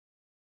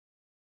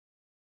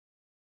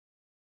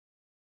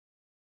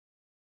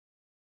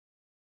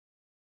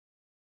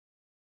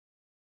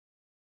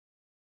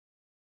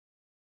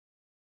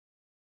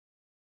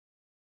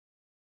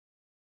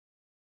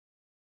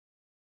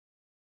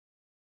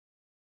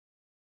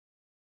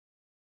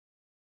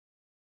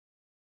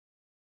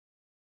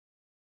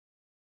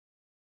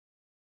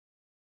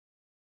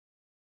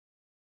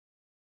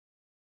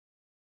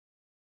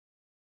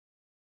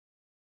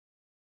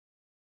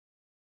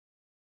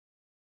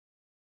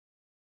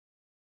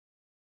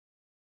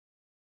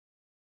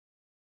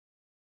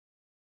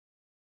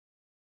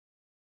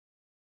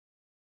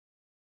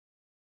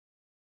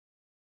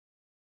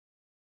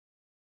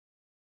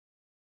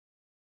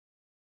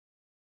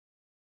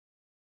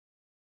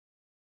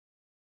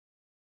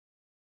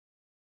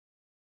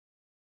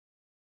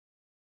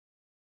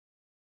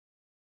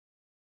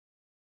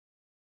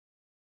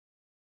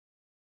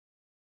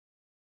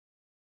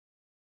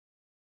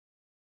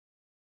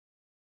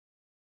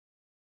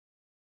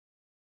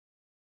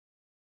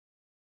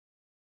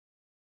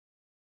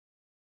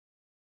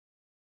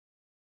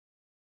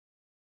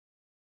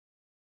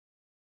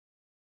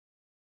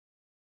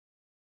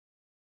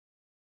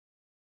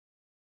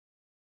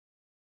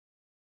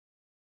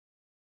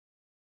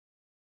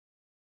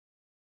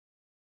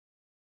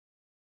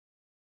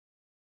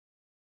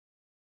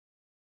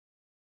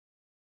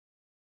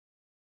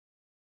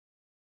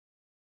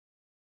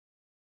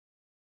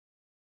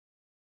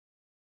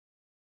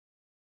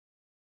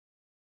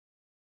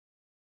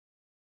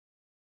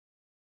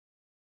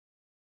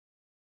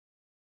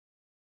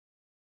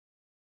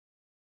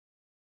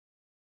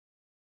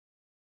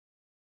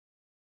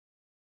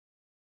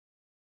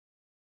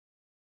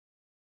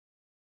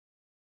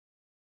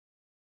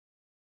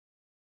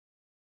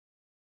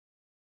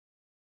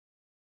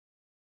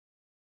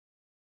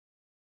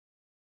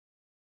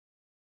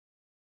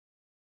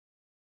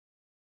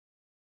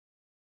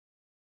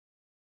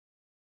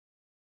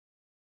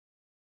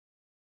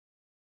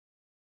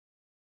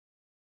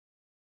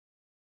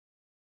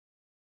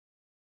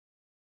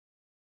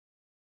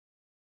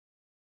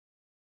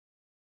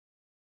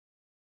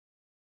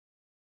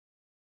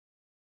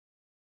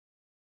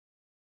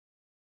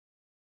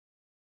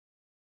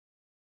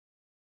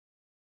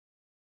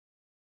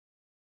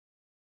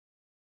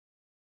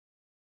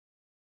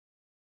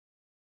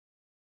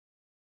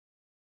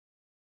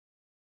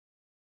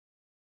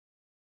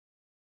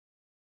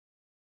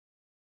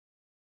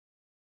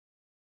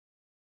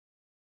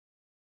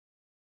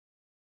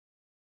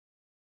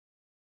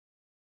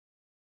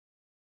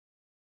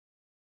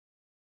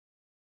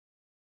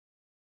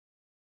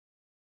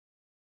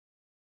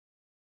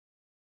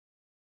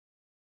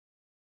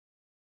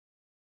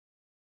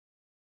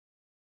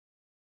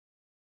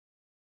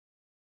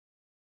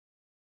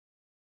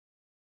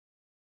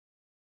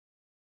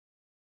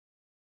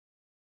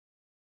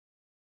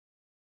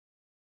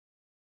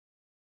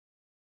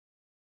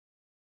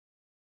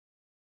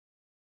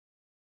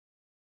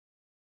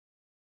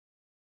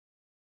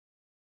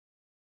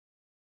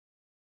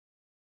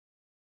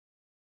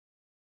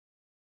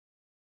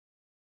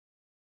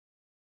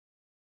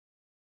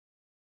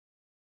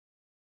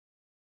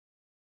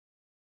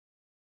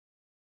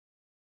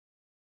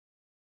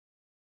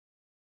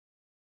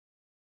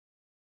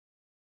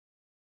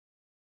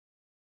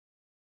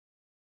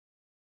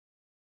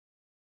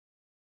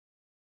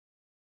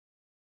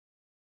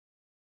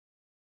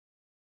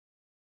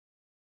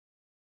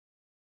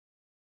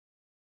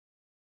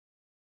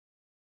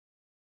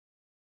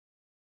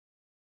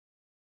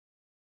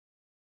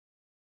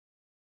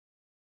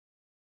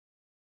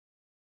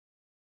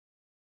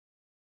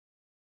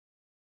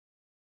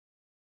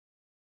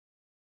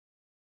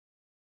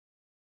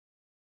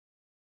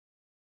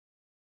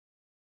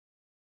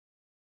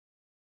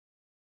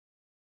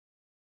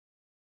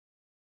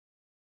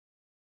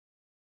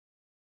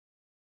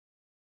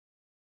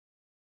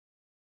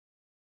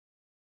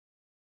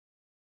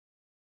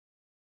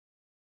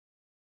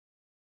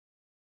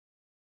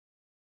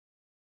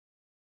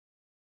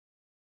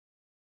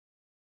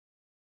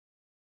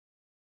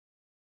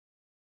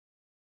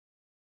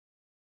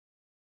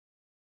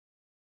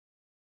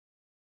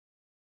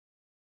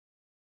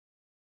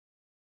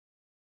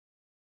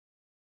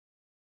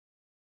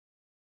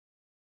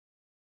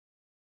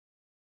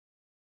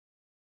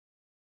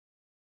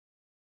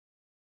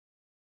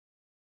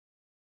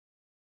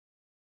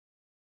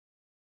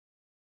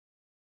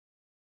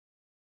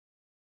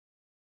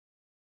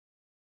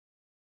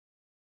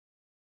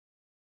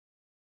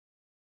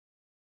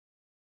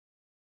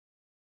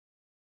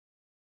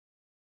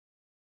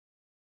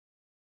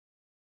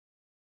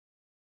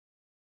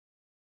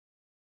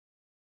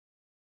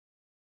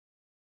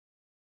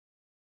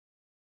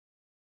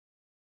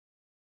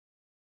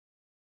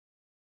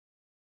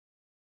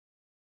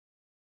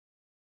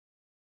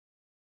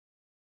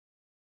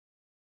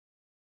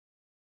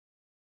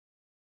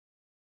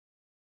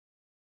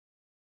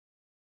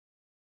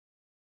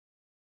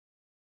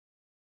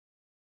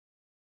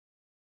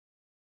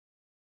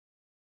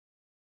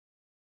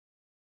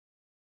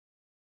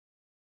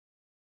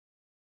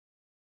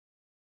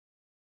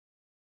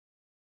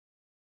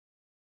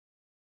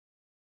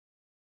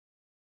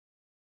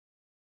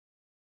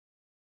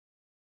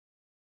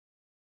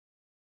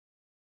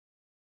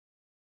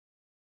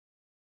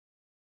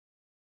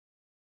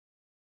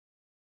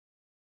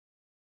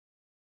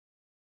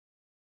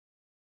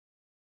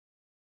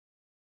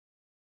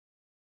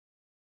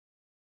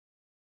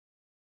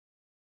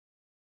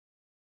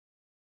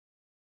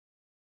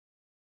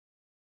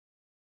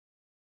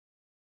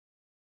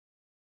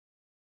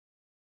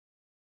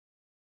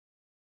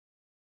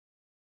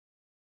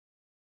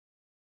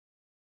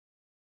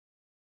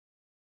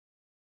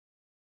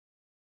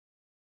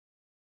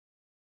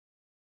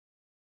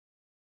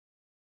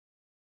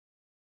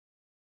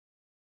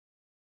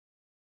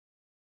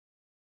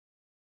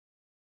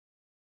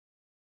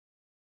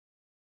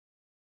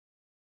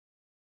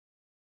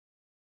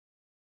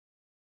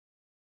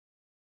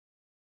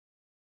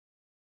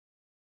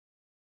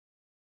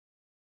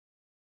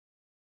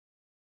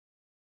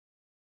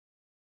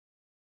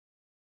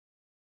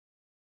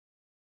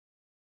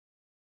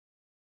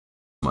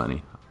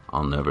money.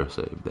 I'll never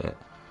save that.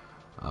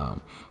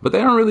 But they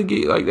don't really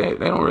get like that.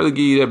 They don't really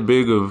give you that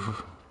big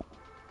of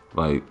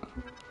like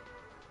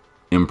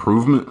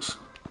improvements.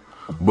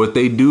 But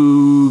they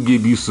do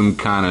give you some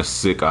kind of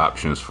sick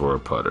options for a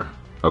putter.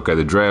 Okay,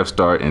 the draft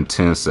start in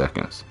 10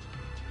 seconds.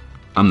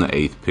 I'm the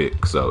 8th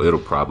pick, so it'll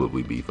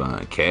probably be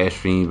fine. Cash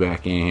Fiend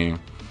back in here.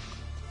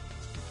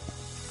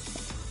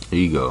 Here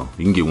you go.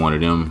 You can get one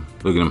of them.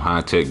 Look at them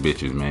high-tech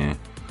bitches, man.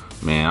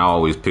 Man, I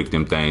always pick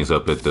them things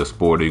up at the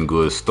sporting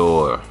goods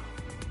store.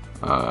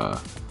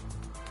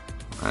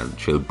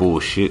 Chill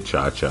bullshit,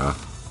 cha-cha.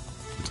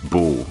 It's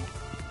bull.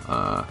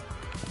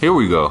 Here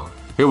we go.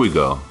 Here we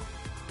go.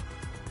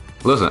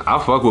 Listen, I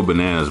fuck with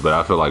bananas, but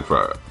I feel like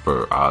for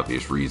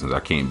obvious reasons, I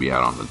can't be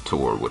out on the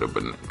tour with a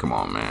banana. Come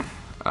on,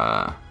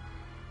 man.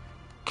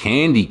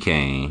 Candy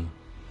cane.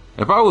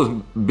 If I was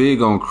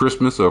big on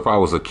Christmas, or if I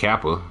was a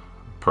Kappa,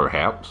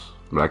 perhaps.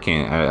 But I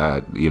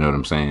can't, you know what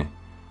I'm saying?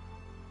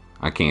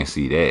 I can't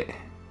see that.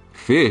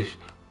 Fish.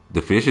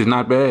 The fish is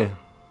not bad.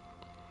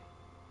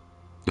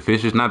 The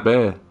fish is not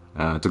bad.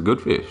 It's a good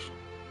fish.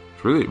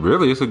 It's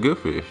really, it's a good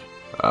fish.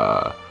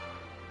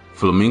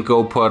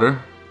 Flamenco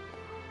putter.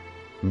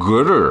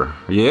 Gooder.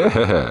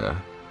 Yeah.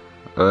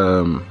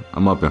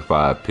 I'm up in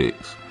 5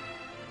 picks.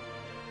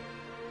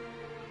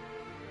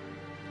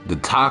 The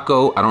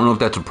taco. I don't know if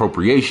that's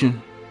appropriation.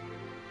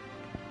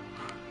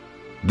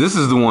 This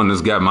is the one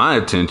that's got my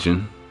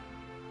attention.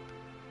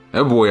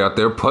 That boy out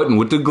there putting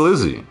with the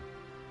glizzy.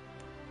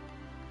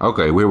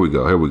 Okay, here we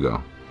go. Here we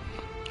go.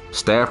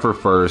 Stafford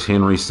first,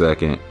 Henry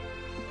second,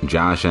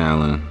 Josh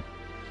Allen.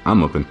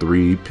 I'm up in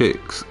 3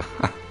 picks.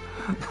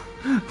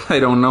 They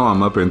don't know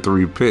I'm up in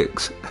 3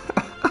 picks.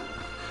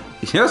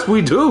 Yes,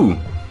 we do.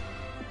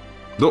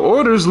 The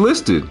order's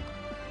listed.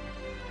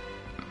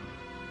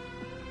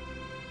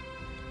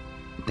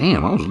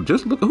 Damn, I was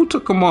just looking. Who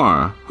took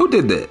Kamara? Who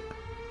did that?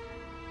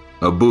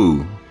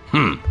 Abu.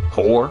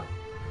 Whore.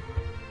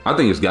 I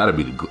think it's got to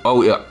be the.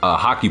 Oh yeah,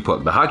 hockey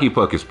puck. The hockey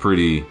puck is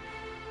pretty.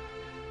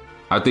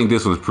 I think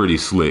this one's pretty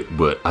slick,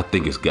 but I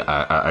think it's got.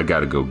 I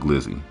got to go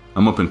glizzy.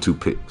 I'm up in 2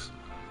 picks.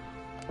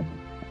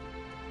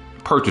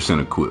 Purchase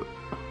and equip.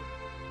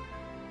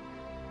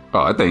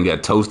 Oh, that thing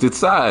got toasted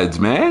sides,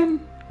 man.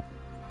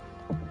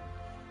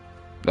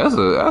 That's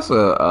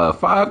a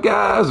 5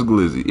 guys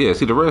glizzy. Yeah,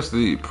 see the rest of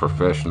the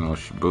professional.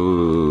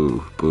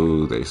 Boo,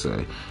 boo. They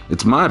say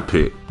it's my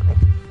pick.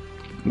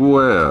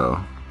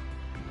 Well,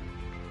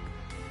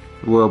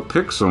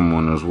 pick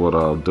someone is what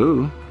I'll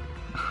do.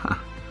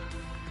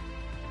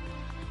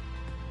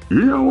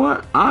 You know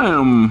what?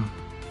 I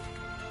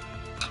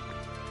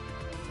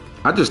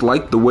just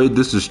like the way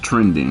this is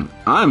trending.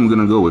 I'm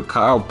gonna go with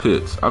Kyle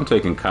Pitts. I'm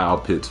taking Kyle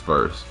Pitts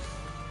first.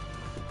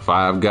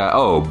 5 guy.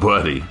 Oh,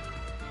 buddy.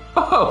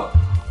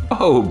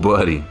 Oh,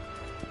 buddy.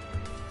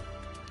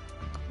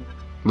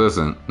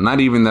 Listen, not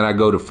even that I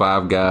go to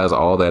 5 guys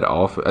all that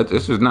often.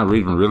 It's just not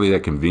even really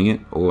that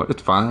convenient. Or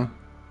it's fine.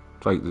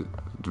 It's like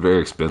it's very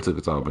expensive.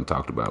 It's all been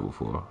talked about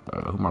before.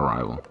 Who's my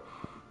rival?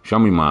 Show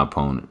me my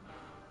opponent,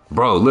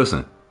 bro.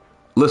 Listen.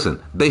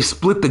 They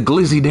split the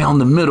glizzy down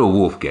the middle,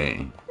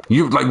 Wolfgang.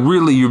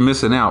 You're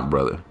missing out,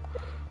 brother.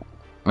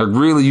 Like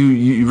really,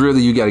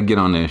 you got to get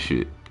on that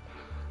shit.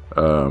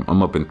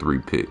 I'm up in 3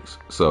 picks,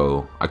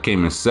 so I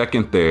came in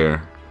second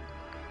there,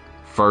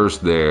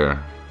 first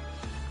there,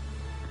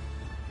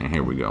 and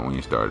here we go. We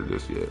ain't started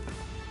this yet.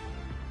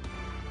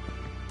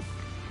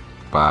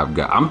 5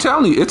 guys. I'm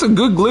telling you, it's a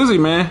good glizzy,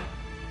 man.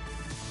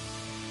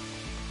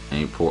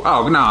 Ain't poor.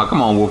 Oh no,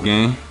 come on,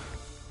 Wolfgang.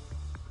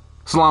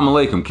 Salam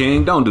alaikum,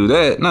 King. Don't do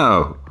that.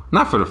 No,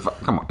 not for the.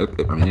 Come on, I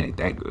mean, it ain't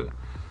that good.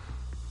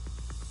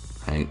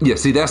 Yeah,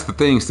 see, that's the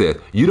thing, Seth.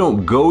 You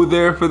don't go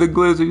there for the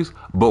glizzies,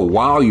 but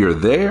while you're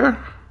there,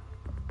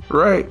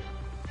 right?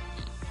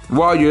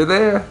 While you're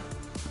there,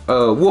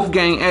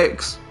 Wolfgang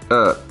X.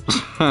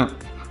 Okay,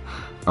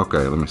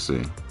 let me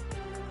see.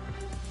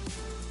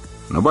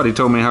 Nobody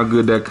told me how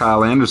good that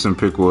Kyle Anderson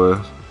pick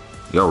was.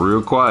 Y'all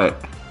real quiet.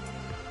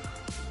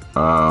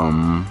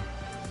 I'm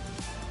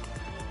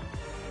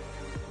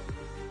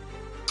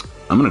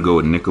gonna go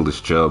with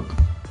Nicholas Chubb.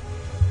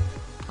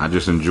 I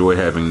just enjoy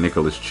having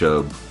Nicholas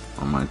Chubb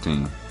on my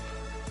team.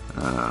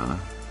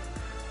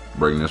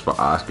 Breaking this for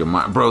Oscar.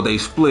 Bro, they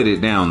split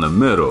it down the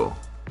middle.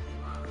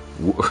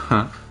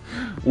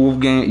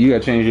 Wolfgang, you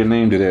gotta change your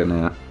name to that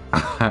now.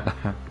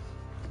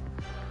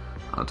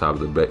 On top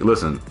of the back.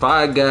 Listen,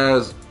 5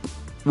 guys.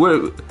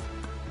 What?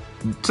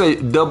 Say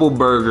double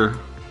burger,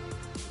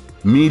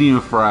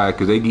 medium fry,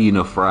 because they give you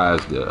enough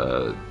fries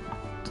to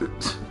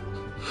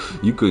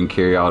you couldn't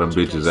carry all them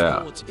bitches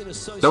out.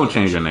 Don't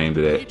change your name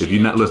to that. If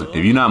you're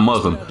not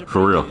Muslim,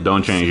 for real,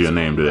 don't change your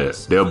name to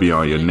that. They'll be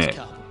on your neck.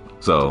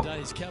 So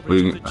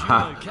we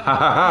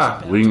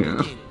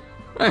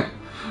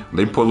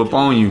they pull up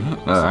on you.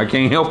 I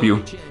can't help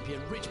you.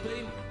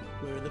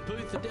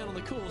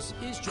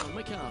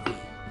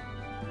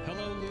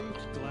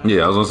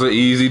 Yeah, I was gonna say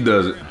easy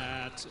does it.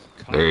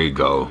 There you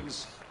go.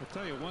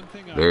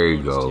 There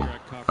you go.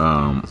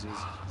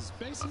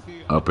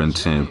 Up in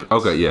 10.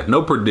 Okay, yeah.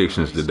 No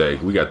predictions today.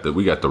 We got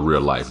the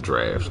real life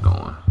drafts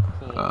going.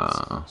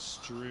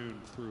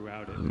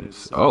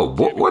 Oh,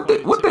 what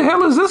the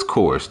hell is this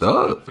course,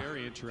 dog?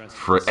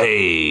 For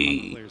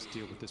 14.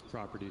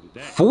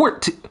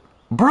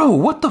 Bro,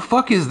 what the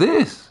fuck is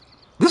this?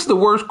 This is the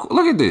worst.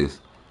 Look at this.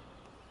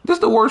 This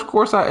is the worst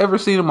course I ever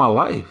seen in my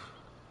life.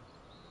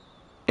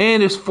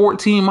 And it's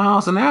 14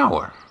 miles an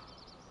hour.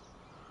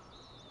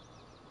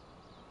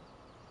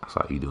 I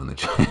saw you doing the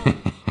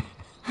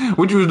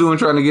what you was doing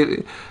trying to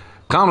get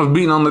Connor's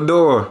beating on the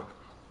door.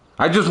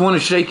 I just want to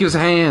shake his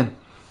hand.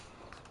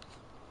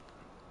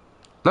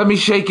 Let me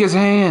shake his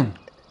hand.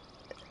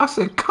 I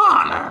said,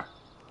 Connor.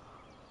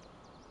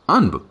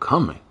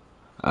 Unbecoming.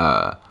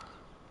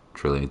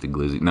 Trilly ain't the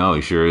glizzy. No,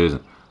 he sure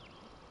isn't.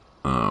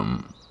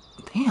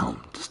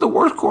 Damn, this is the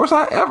worst course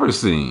I ever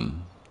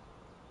seen.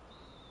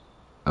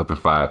 Up in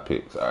 5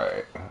 picks. All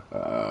right.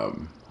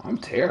 I'm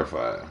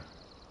terrified.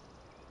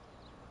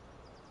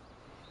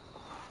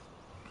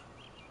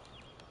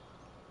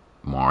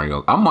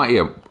 Mario. I might.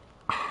 Yeah.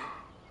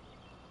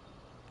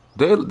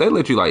 They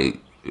let you like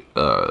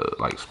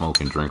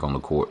smoke and drink on the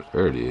court.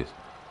 There it is.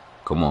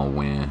 Come on,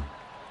 win.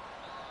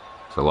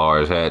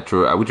 Solaris had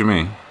true. What you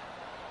mean?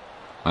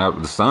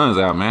 The sun's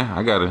out, man.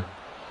 I gotta.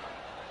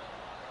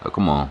 Oh,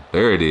 come on.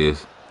 There it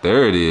is.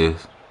 There it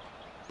is.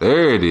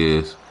 There it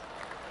is.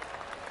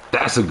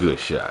 That's a good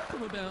shot.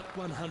 From about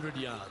 100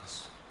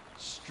 yards.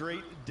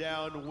 Straight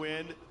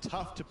downwind.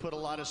 Tough to put a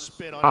lot of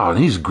spin on. Oh,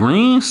 these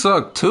greens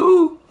suck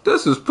too.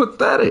 This is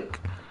pathetic.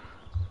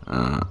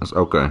 It's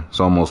okay. It's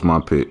almost my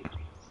pick.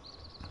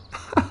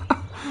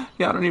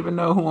 Y'all don't even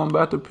know who I'm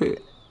about to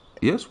pick.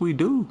 Yes, we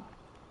do.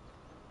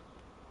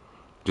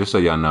 Just so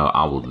y'all know,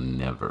 I will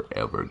never,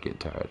 ever get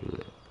tired of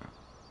it.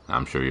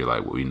 I'm sure you're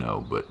like, well, we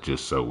know, but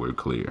just so we're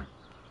clear.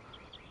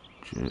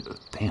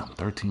 Damn,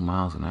 13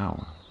 miles an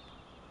hour.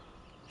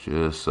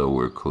 Just so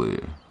we're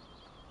clear.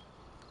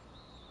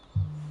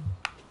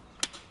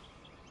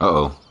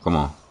 Uh-oh, come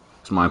on.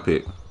 It's my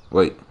pick.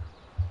 Wait.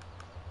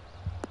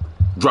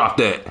 Drop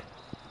that.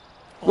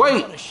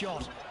 Wait.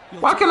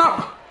 Why can't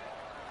I?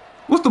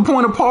 What's the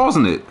point of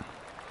pausing it?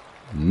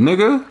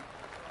 Nigga.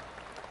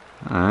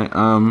 Alright,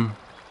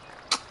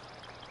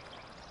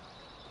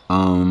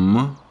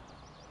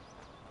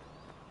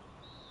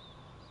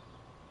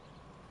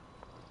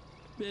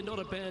 Yeah, not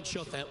a bad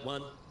shot, that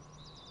one.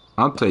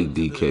 I'll take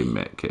DK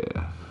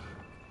Metcalf.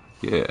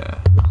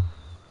 Yeah.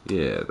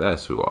 Yeah,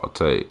 that's who I'll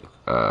take.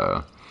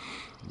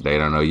 They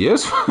don't know.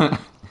 Yes.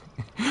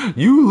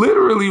 You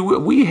literally,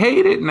 we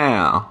hate it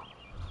now.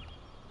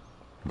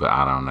 But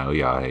I don't know.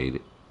 Y'all hate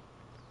it.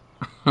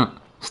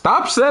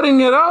 Stop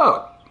setting it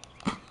up.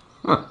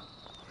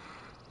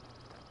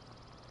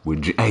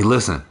 Hey,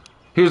 listen.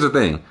 Here's the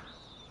thing.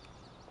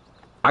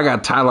 I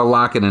got Tyler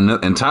Lockett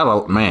and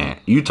Tyler, man,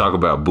 you talk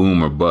about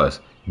boom or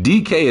bust.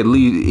 DK, at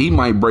least, he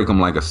might break him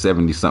like a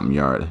 70-something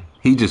yarder.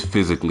 He just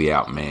physically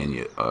outman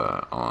you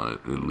on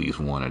at least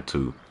one or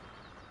two.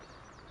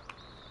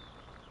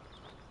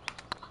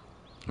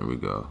 Here we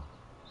go.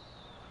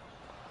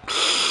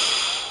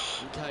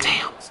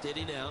 Damn.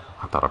 Steady now.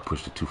 I thought I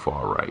pushed it too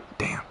far right.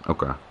 Damn.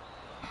 Okay.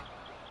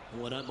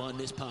 Oh, I don't mind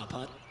this par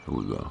putt. Here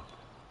we go.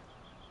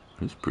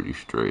 It's pretty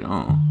straight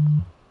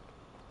on.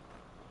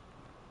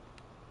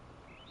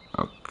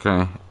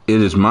 Okay.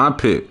 It is my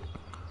pick.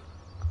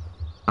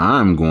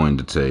 I'm going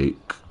to take...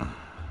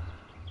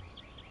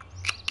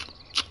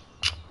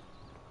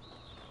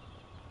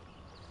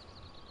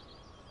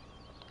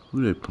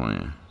 Who they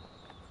playing?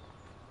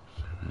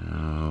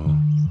 No.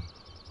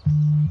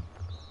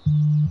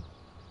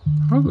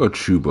 I'll go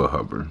Chuba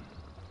Hubbard.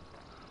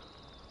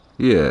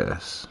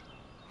 Yes.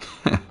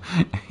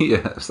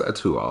 Yes,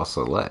 that's who I'll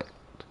select.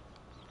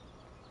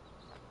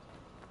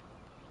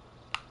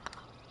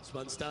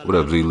 What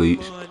up, Z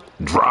Leach?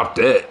 Drop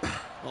that.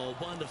 Oh,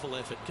 wonderful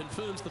effort.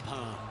 Confirms the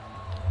par.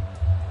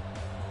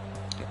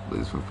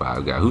 Glizzy from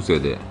 5 guy. Who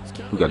said that?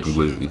 Who got the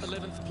glizzies?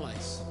 11th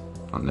place.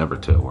 I'll never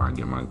tell where I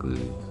get my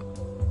glizzies.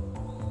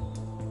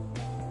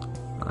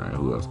 Alright,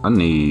 who else? I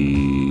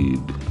need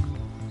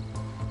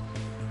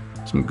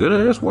some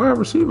good ass wide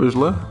receivers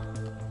left.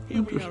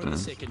 Here we are on the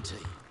second tee.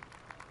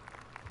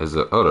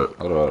 Hold up.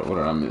 What did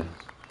I miss?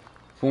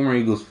 Former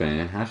Eagles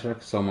fan. How should I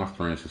console my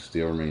friends who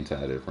still remain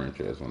tied to their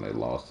franchise when they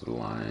lost to the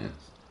Lions?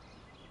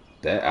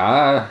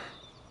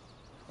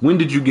 When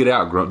did you get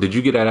out? Did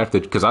you get out after?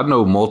 Because I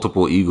know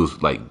multiple Eagles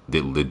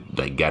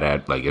that got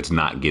out. Like, it's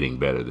not getting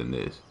better than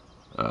this.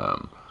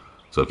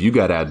 So if you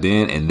got out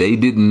then and they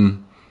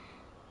didn't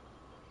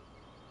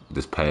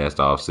this past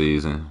off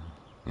season,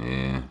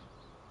 yeah.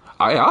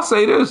 I'll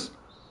say this.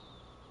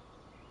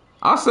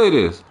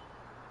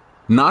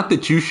 Not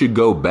that you should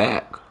go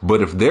back,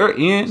 but if they're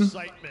in,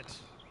 Excitement.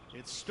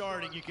 It's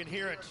starting. You can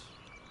hear it.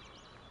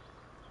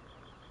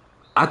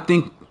 I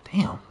think,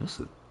 damn, this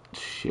is a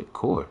shit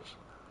course.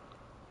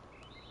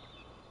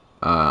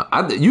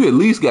 You at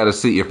least got to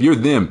see, if you're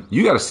them,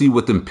 you got to see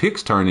what them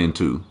picks turn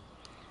into.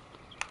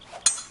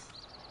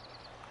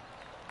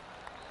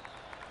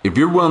 if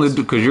you're willing to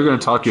do, because you're going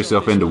to talk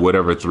yourself into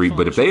whatever three,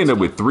 but if they end up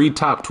with 3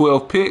 top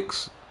 12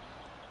 picks,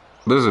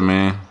 listen,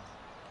 man,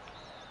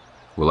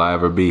 will I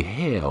ever be?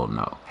 Hell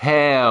no.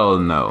 Hell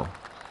no.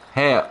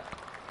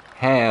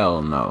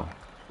 Hell no.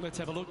 Let's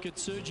have a look at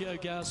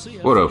Sergio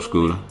Garcia. What up,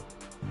 Scooter?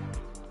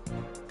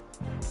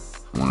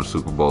 Won a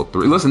Super Bowl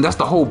 3. Listen, that's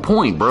the whole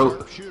point,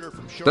 bro.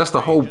 That's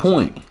the whole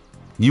point.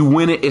 You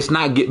win it, it's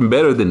not getting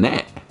better than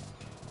that.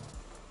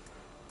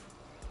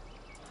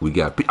 We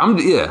got,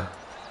 yeah.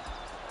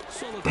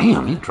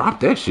 Damn, he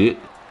dropped that shit.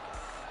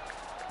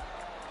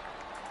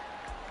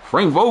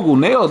 Frank Vogel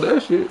nailed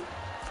that shit.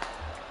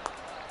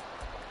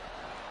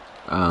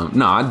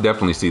 No, I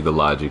definitely see the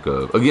logic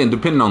of, again,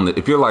 depending on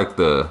if you're like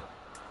the,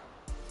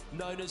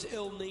 known as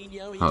El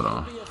Nino, hold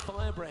on. be a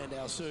firebrand,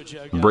 our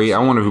Sergio Brady, I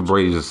Garcia. wonder who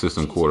Brady's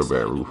assistant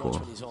quarterback root for.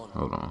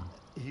 Hold on.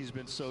 He's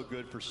been so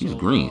good for so These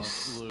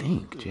greens long, Lou,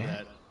 stink, Jack.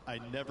 that I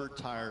never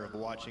tire of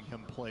watching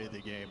him play the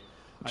game.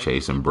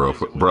 Chasing bro.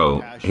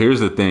 Here's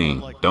the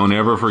thing. Don't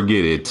ever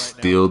forget it's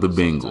still the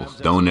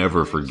Bengals. Don't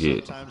ever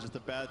forget.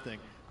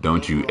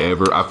 Don't you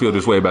ever. I feel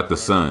this way about the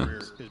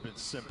Suns.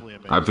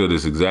 I feel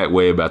this exact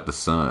way about the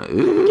Suns.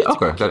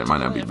 Okay, that might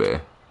not be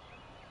bad.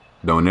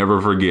 Don't ever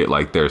forget,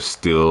 like, they're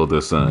still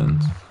the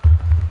Suns.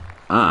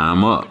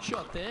 I'm up. Good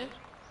shot there.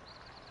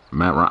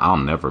 Matt Ryan. I'll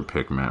never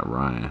pick Matt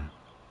Ryan.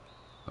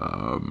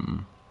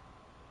 And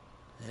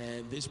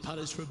this putt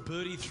is for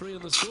birdie 3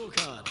 on the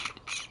scorecard.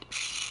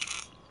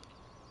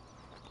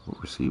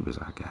 What receivers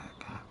I got?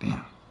 God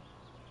damn.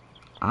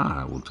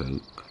 I'll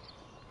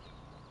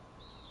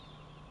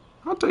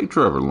take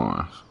Trevor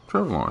Lawrence.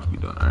 Trevor Lawrence be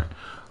done, all right.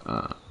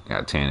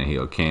 Got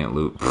Tannehill, can't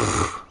loop.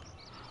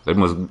 They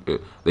gonna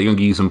give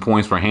you some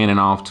points for handing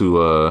off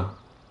to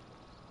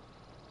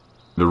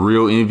the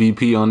real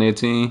MVP on their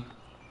team.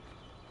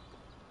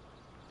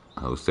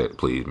 Oh, set,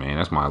 please, man.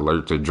 That's my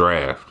alert to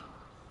draft.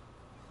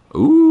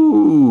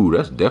 Ooh,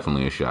 that's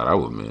definitely a shot I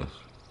would miss.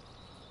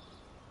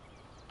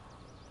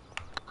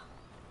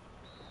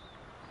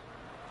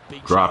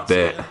 Big Drop chance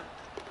that. there.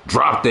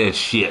 Drop that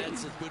shit.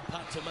 That's a good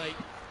putt to make.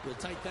 We'll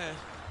take that.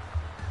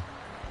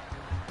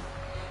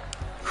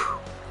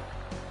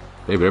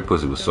 Baby, that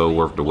pussy was so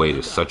worth the wait.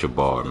 It's such a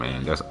bar,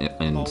 man. That's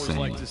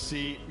insane.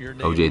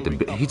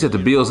 OJ, he's at the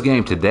Bills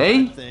game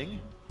today?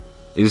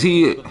 Is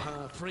he The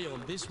par 3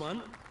 on this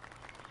one.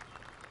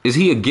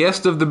 a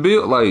guest of the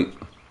Bill? Like,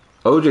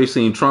 OJ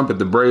seen Trump at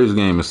the Braves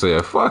game and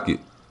said, fuck it.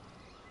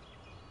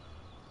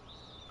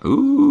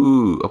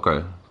 Ooh,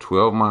 okay.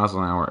 12 miles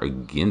an hour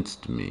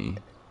against me.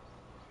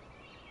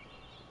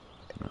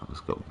 No,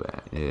 let's go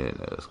back. Yeah,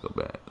 let's go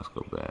back. Let's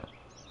go back.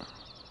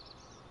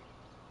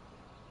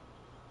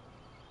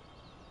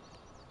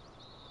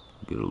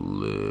 Get a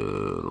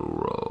little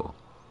roll.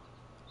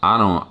 I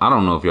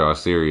don't know if y'all are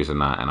serious or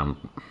not, and I don't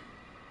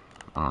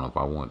know if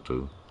I want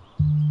to.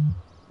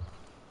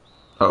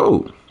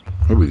 Oh,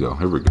 here we go.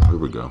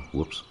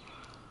 Whoops.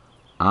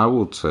 I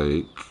will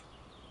take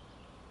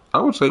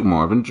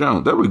Marvin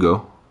Jones. There we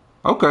go.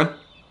 Okay.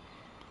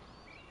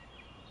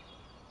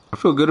 I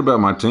feel good about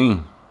my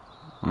team.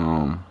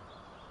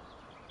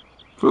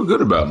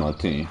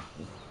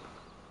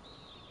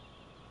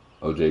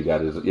 OJ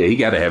got his. Yeah, he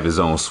got to have his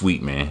own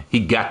suite, man. He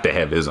got to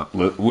have his own.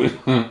 Look,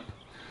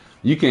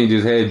 you can't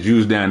just have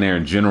Jews down there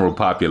in general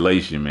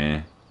population,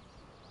 man.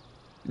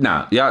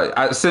 Nah,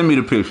 y'all, send me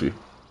the picture.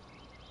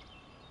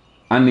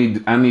 I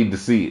need to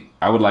see it.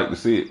 I would like to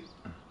see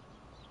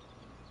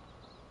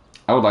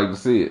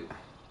it.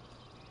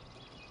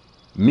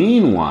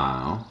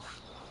 Meanwhile,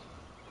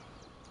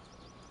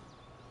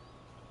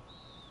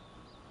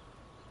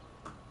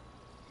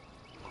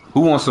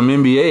 who wants some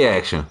NBA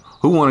action?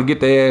 Who want to get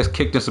their ass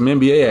kicked in some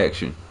NBA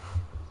action?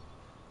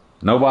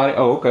 Nobody?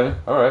 Oh, okay.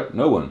 All right.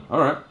 No one.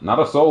 All right. Not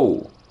a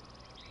soul.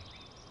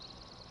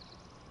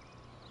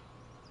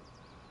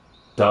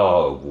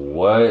 Dog,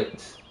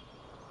 what?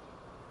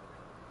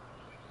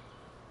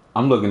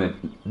 I'm looking at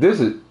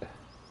this.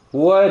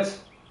 What?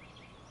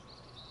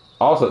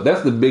 Also,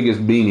 that's the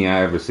biggest beanie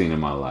I ever seen in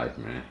my life,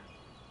 man.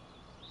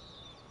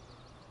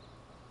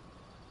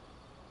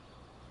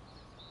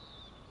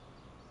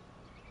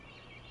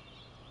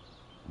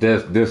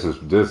 This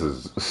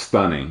is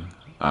stunning.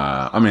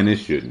 I mean, it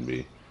shouldn't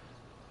be.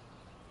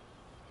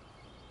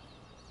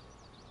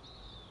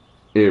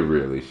 It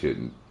really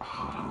shouldn't.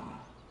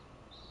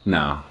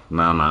 No.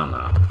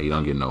 You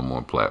don't get no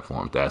more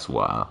platforms. That's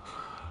wild.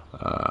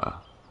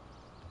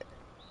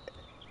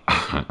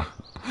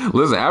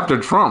 Listen, after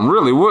Trump,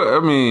 really, what? I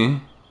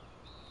mean,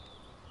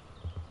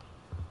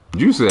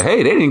 you said,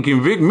 hey, they didn't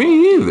convict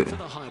me either. For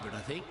the hybrid, I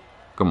think.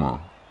 Come on.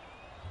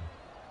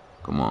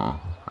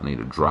 I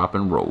need a drop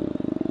and roll.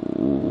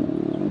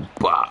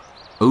 Bop.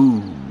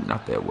 Ooh,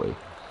 not that way.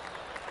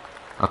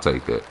 I'll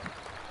take that.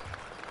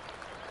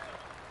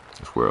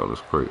 This world is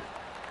crazy.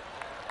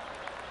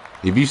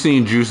 If you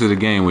seen Juice of the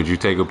Game, would you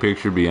take a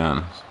picture? Be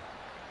honest.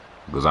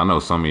 Because I know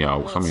some of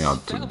y'all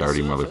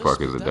dirty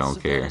motherfuckers that don't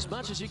care. As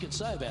much as you can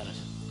say about it.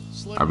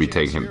 I'll be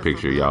taking a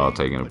picture, y'all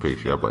taking a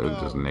picture. I'm like, look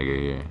at this nigga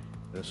here.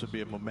 This would be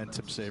a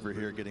momentum saver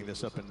here, getting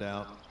this up and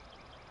down.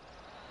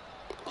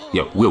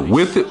 Yeah,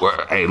 with it.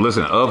 Hey,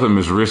 listen, of him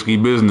is risky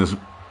business,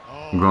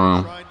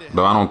 Grum.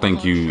 Though I don't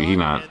think he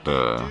not.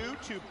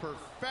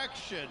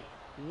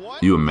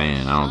 You a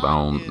man. I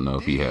don't know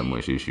if he had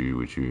much issue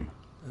with you.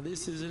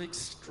 This is an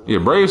Yeah,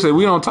 Brave said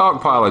we don't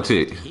talk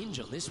politics.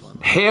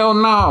 Hell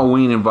no,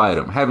 we ain't invite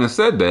him. Having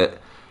said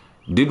that,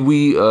 did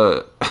we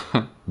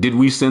did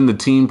we send the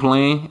team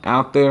plane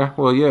out there?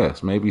 Well,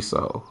 yes, maybe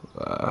so.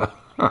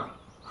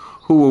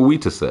 Who are we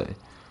to say?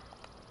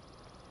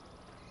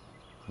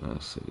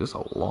 Let's see. It's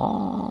a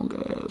long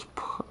ass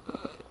putt.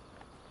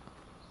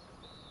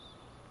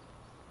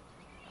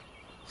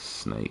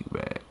 Snake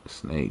back.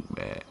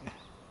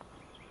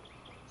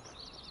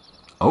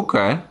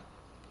 Okay.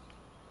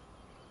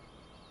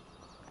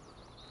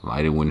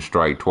 Light it wouldn't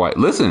strike twice.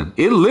 Listen,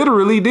 it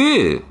literally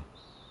did.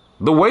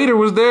 The waiter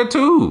was there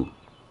too.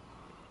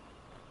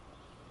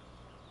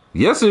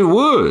 Yes, it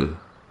would.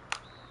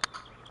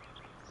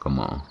 Come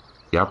on.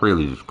 Y'all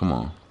really just, come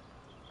on.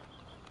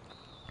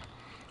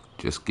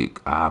 Just get,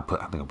 I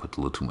think I put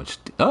a little too much.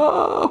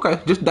 Oh, okay.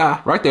 Just die.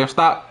 Right there.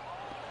 Stop.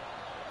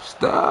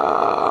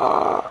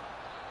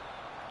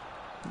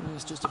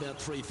 It's just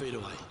about 3 feet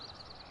away.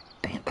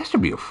 Damn, that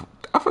should be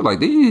I feel like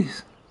the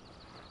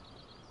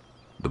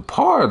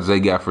parts they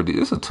got for this,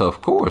 it's a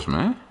tough course,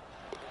 man.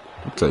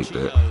 We'll take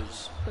that.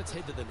 Let's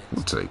head to the next.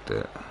 We'll take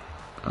that.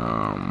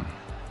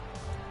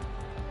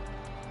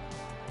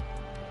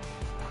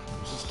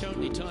 He's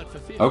currently tied for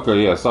 5th.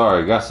 Okay, yeah,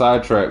 sorry. Got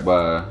sidetracked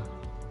by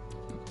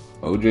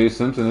O.J.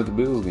 Simpson at the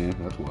Bills game.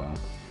 That's wild.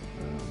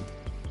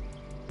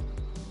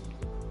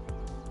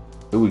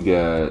 Here we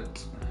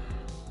got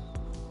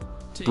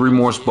 3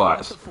 more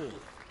spots.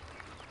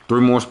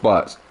 3 more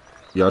spots.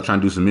 Y'all trying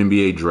to do some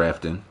NBA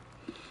drafting.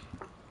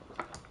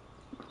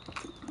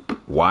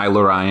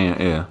 Weiler, I am,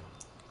 yeah.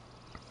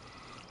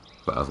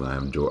 But I was gonna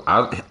have George.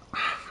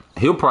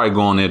 He'll probably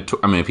go on there.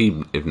 I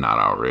mean, if not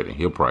already,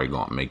 he'll probably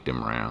go and make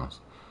them rounds.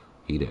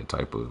 He that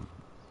type of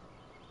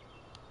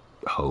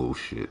whole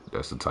shit.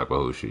 That's the type of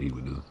whole shit he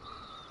would do.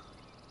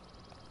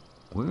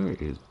 Where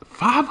is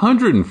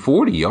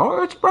 540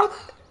 yards, brother?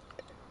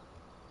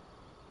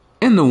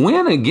 And the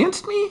win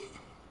against me?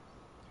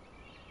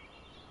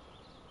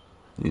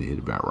 He hit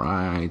about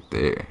right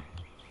there.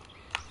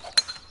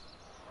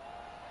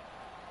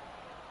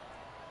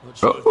 Not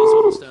sure if this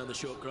will stay on the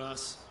short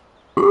grass.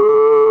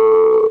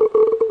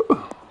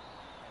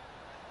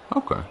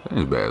 Okay,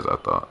 ain't as bad as I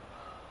thought.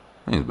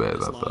 Not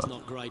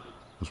great.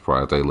 It's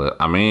probably they let.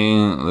 I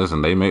mean,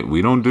 listen,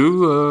 we don't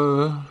do.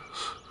 Are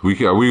we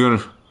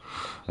gonna?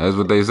 That's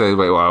what they say.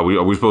 Like, well,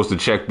 are we supposed to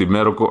check the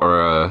medical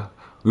or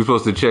we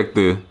supposed to check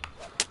the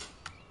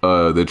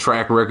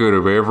track record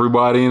of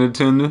everybody in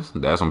attendance?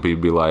 That's when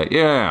people be like,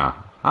 yeah,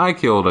 I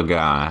killed a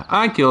guy.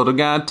 I killed a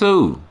guy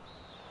too.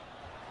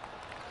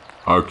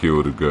 I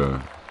killed a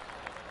guy.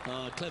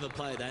 Clever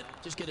play that.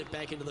 Just get it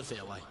back into the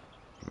fairway.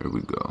 Here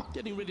we go.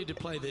 Getting ready to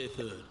play their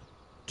 3rd.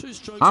 2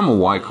 strokes. I'm a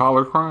white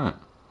collar crime.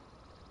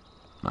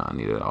 Nah, I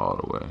need it all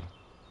the way.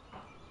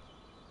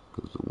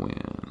 Cause the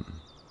wind.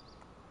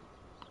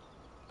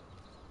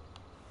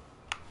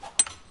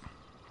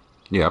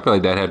 Yeah, I feel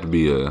like that had to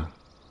be a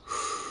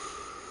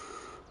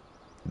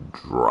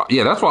draw.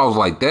 Yeah, that's why I was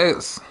like,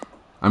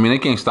 I mean, they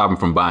can't stop him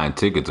from buying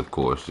tickets, of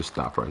course. Just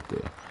stop right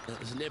there.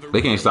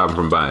 They can't stop him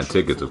from buying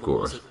tickets, of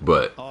course.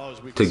 But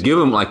to give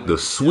him like the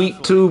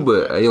sweet too,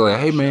 but you're like,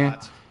 hey man,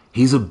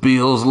 he's a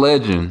Bills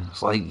legend.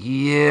 It's like,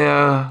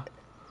 yeah.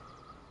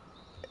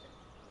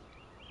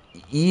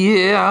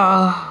 You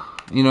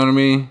know what I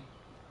mean?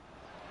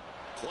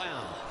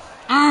 Wow.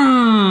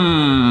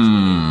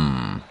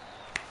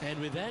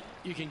 And with that,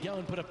 you can go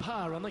and put a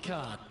par on the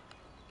card.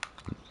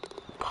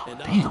 And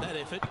damn, that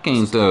effort, I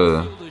can't.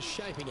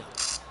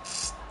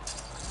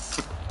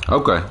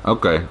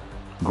 Okay.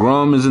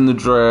 Grum is in the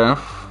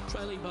draft.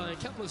 Trailing by a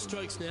couple of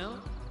strokes now.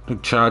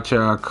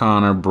 Cha-Cha,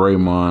 Connor,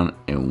 Braymon,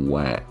 and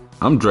Watt.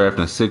 I'm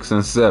drafting 6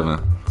 and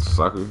 7,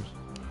 suckers.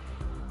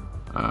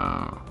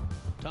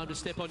 Time to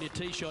step on your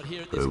tee shot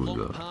here at this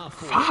long par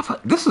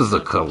 4. This is a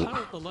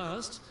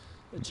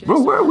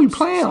bro, where are we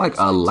playing? Like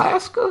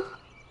Alaska?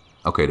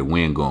 Okay, the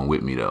wind going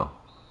with me though.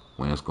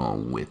 Wind's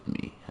going with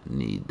me. I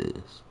need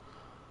this.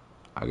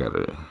 I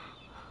gotta.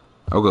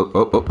 I'll go.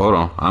 Oh, hold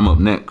on. I'm up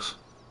next.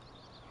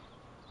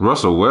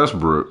 Russell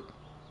Westbrook.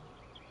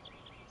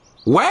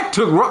 Wack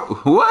took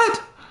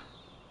what?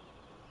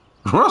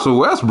 Russell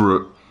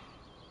Westbrook.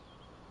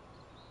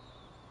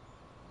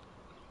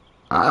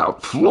 I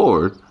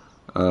floored.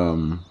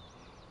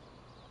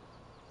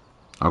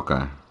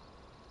 Okay.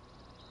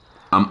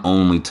 I'm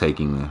only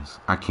taking this.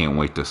 I can't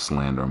wait to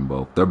slander them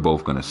both. They're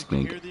both gonna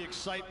stink.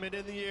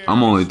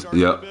 I'm only.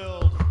 Yep.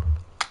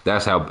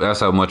 That's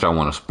how much I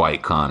want to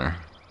spike Connor.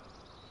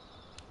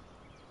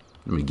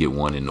 Let me get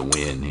one in the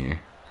wind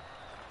here.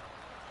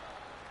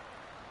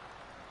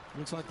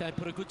 Looks like they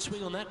put a good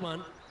swing on that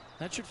one.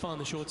 That should find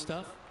the short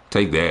stuff.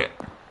 Take that.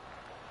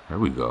 There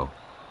we go.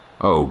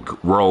 Oh,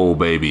 roll,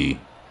 baby.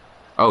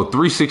 Oh,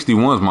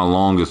 361 is my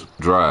longest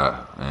drive,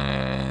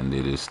 and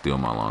it is still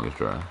my longest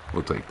drive.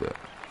 We'll take that.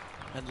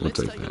 And let's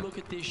take a look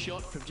at this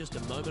shot from just a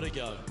moment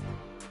ago.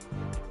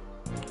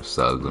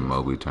 Suggs and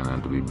Mobley turn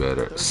out to be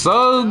better.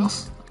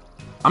 Suggs,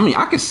 I mean,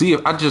 I can see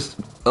if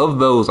of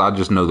those, I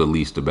just know the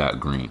least about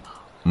Green.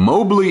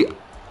 Mobley,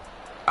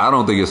 I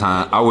don't think it's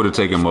high. I would have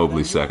taken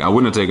Mobley second. I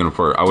wouldn't have taken him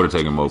first. I would have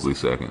taken Mobley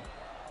second.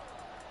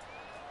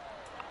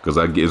 Because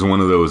it's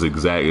one of those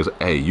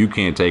hey, you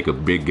can't take a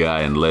big guy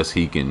unless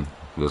he can,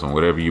 listen,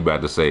 whatever you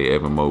about to say,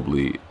 Evan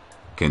Mobley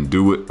can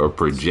do it or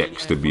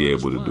projects to be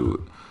able to do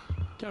it.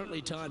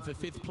 Currently tied for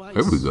 5th place.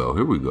 Here we go.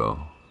 Here we go.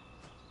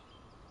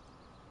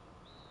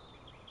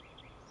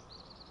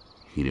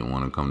 He didn't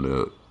want to come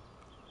to...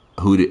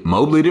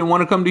 Mobley didn't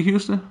want to come to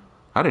Houston?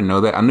 I didn't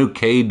know that. I knew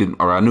Cade didn't,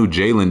 or I knew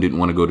Jalen didn't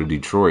want to go to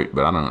Detroit,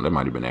 but I don't know. That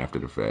might have been after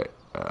the fact.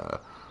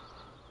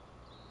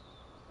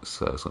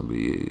 So it's going to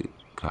be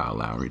Kyle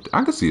Lowry.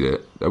 I could see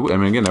that. I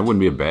mean, again, that wouldn't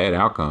be a bad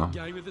outcome.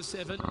 Game of the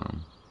 7.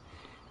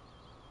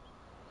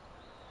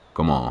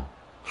 Come on.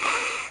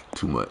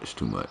 Too much.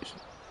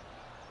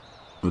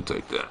 We'll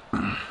take that.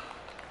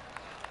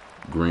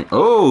 Green.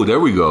 Oh, there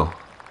we go.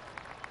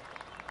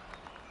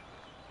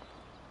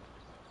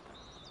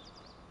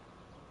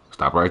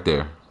 Stop right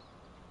there.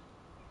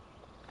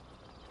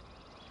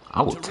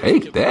 I will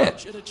take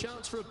that. And a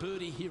chance for a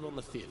birdie here on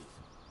the 5th.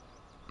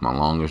 My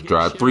longest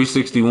drive,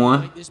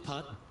 361.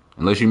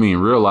 Unless you mean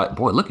real life.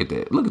 Boy, look at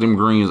that. Look at them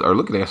greens, or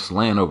look at that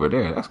slant over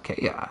there. That's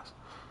chaos.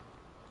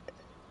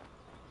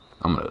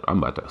 I'm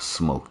about to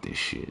smoke this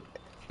shit.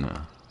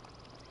 Nah.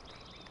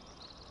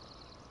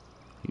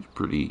 He's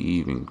pretty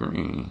even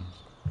green.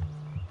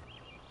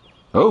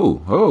 Oh,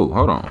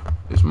 hold on.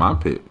 It's my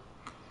pick.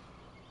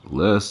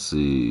 Let's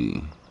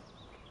see.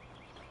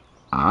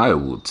 I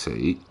will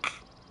take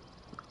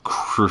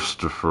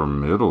Christopher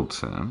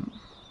Middleton.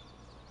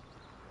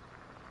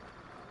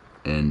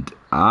 And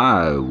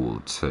I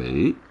will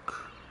take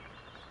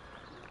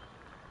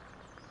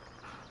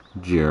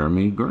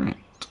Jeremy Grant.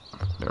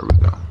 There we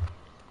go.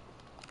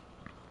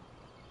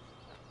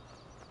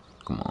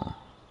 Come on.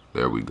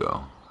 There we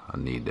go. I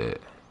need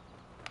that.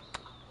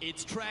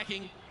 It's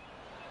tracking.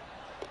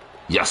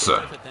 Yes,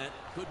 sir.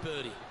 Good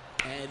birdie.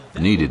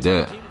 And needed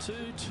that. To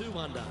 2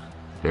 under.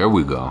 There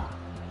we go.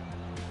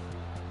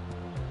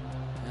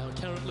 Our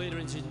current leader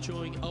is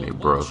enjoying. Hey,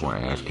 bros want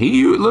to ask.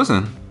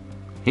 Listen.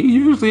 He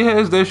usually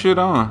has that shit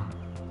on.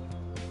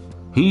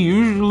 He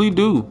usually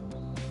do.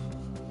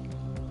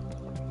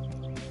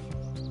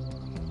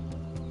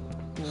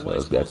 So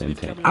it's got the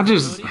intent.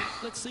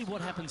 Let's see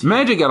what happens.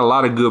 Magic got a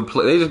lot of good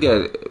play.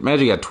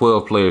 Magic got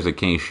 12 players that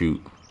can't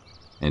shoot,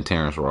 and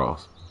Terrence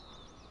Ross.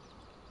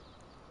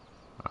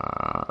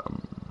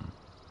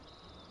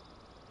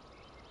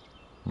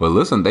 But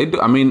listen, they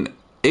do. I mean,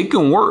 it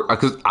can work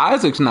because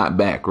Isaac's not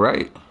back,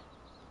 right?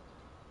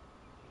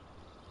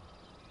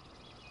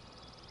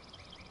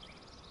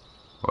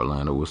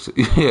 Orlando will see.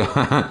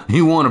 Yeah,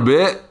 you want to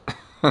bet?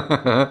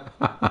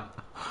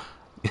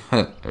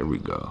 There we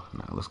go.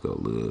 Now let's go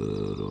a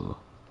little.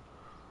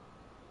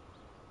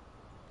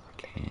 I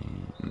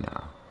can't.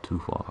 No, too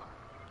far.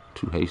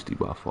 Too hasty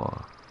by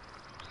far.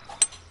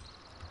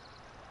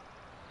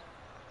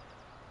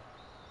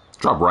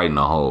 Drop right in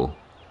the hole.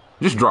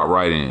 Just drop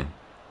right in.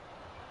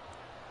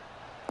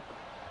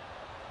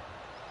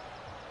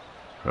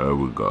 There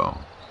we go.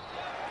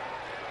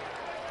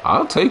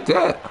 I'll take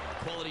that.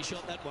 Quality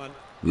shot, that one.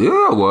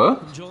 Yeah,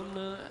 well.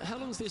 John, how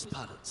long's this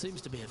putt? It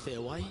seems to be a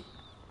fair way.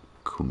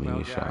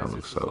 Kuminga shot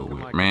looks so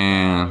weird.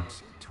 Man.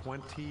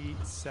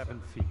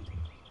 27 feet.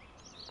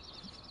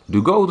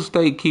 Do Golden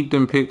State keep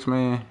them picks,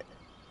 man?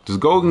 Does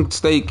Golden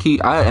State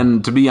keep...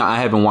 And to be honest,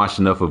 I haven't watched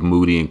enough of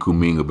Moody and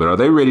Kuminga, but are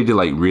they ready to,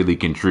 like, really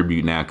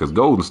contribute now? Because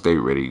Golden State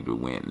ready to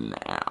win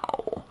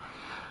now.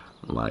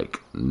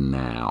 Like,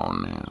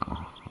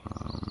 now.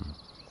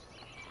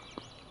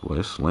 Boy,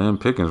 it's slim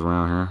pickings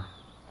around here.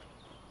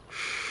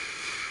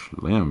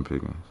 Slim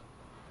pickings.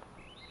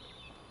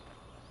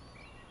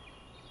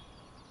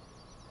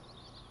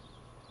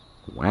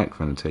 Wack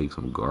finna take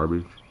some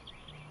garbage.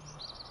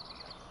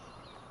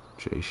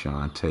 Jay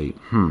Sean Tate.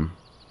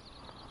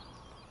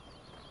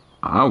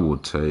 I will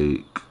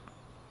take...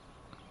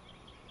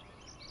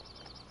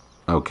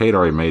 Oh, Cade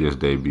already made his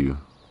debut.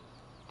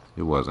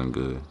 It wasn't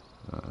good.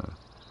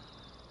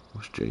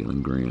 What's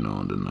Jalen Green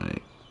on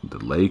tonight? The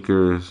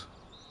Lakers.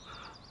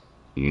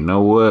 You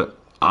know what?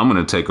 I'm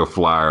going to take a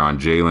flyer on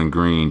Jalen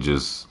Green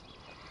just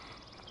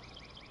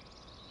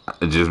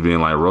being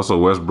like, Russell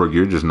Westbrook,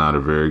 you're just not a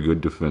very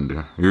good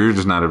defender. You're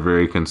just not a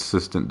very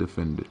consistent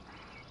defender.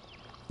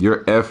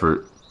 Your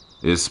effort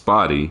is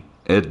spotty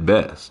at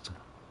best.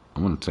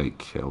 I'm going to take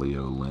Kelly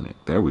Olynyk.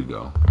 There we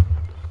go.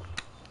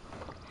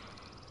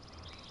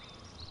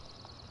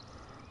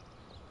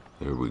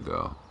 There we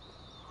go.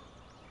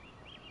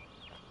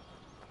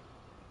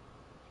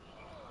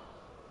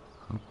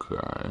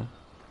 Okay.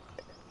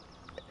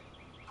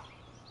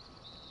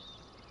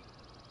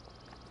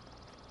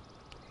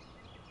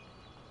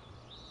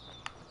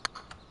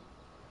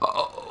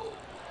 Oh,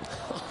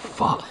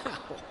 fuck.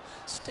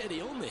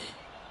 Steady on there.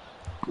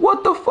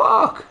 What the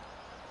fuck?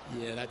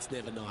 Yeah, that's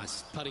never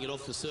nice. Putting it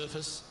off the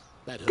surface,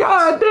 that hurts.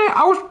 God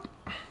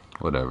damn,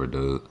 whatever,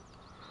 dude.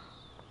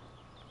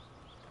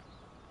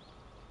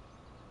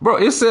 Bro,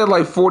 it said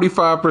like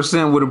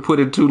 45% would have put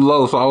it too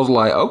low. So I was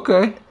like,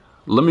 okay,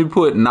 let me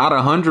put not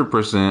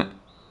 100%.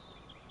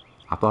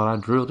 I thought I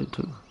drilled it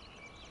too.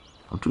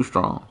 I'm too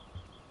strong.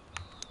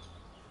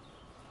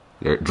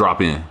 There,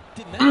 drop in.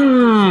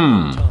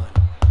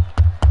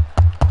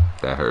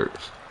 That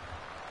hurts.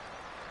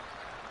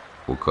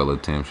 What color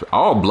Tim's?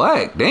 All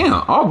black.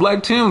 Damn. All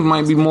black Tim's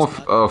might be more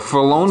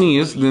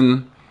felonious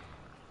than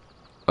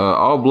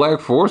all black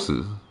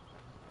forces.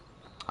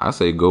 I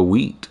say go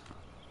wheat.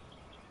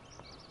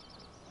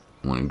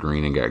 One in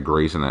green and got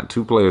Grace and that.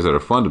 Two players that are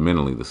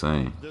fundamentally the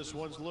same. This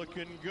one's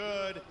looking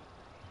good.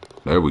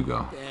 There we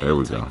go. There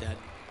we go.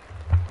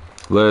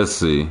 Let's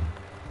see.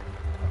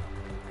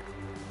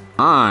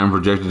 I'm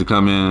projected to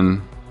come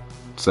in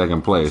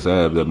second place.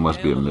 That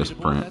must be a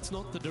misprint. That's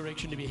not the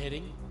direction to be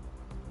heading.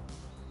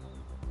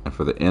 And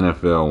for the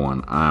NFL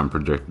one, I'm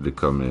projected to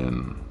come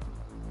in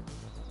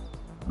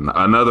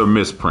another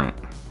misprint.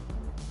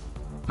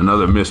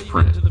 Another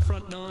misprint To the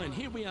front nine.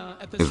 Here we are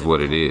at the is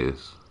what it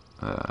is.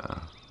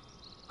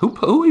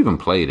 Who even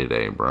played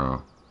today,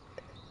 bro?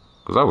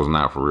 Because I was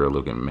not for real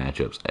looking at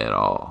matchups at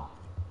all.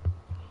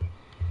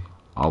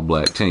 All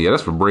black 10. Yeah,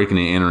 that's for breaking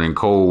and entering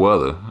cold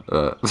weather.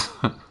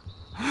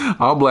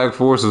 All black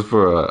forces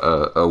for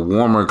a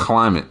warmer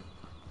climate.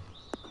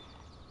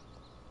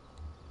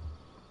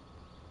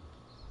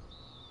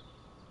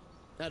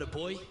 Atta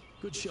boy,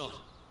 good shot.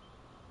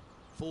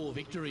 4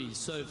 victories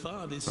so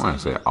far this I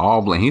season. said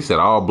all black. He said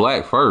all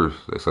black first.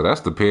 So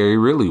that's the pair he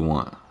really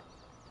want.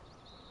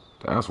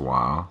 That's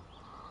wild.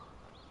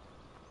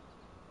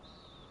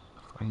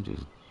 If I can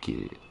just get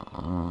it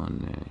on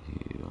that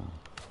hill.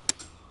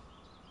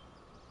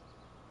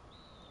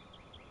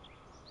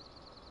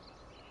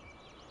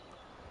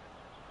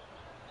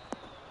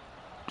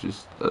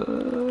 Just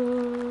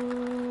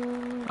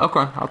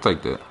okay, I'll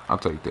take that. I'll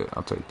take that.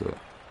 I'll take that.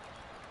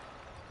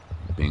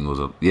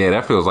 Bengals up. Yeah,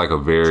 that feels like a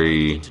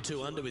very. To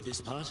 2 under with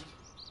this putt.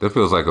 That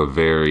feels like a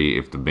very.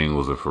 If the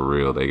Bengals are for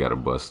real, they gotta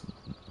bust.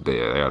 They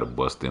gotta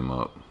bust them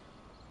up.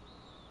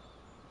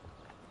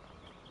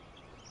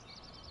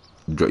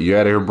 You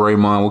out of here,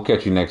 Braymon. We'll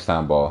catch you next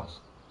time, boss.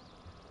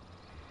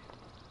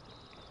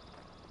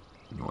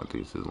 You know what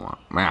this is long.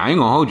 Man, I ain't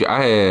gonna hold you.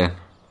 I had.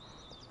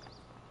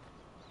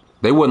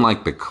 They wasn't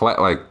like the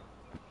like.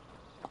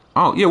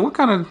 Oh yeah, what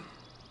kind of?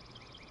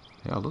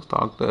 Yeah, let's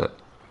talk that.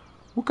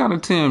 What kind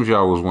of Timbs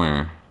y'all was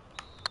wearing?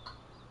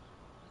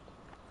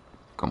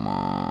 Come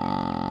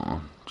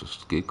on,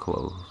 just get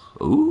close.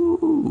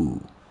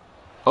 Ooh.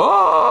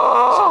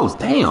 Oh,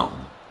 damn.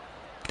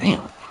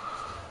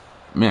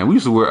 Man, we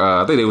used to wear.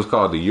 I think they was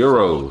called the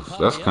Euros.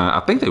 That's kind. I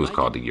think they was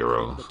called the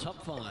Euros.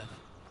 Top 5.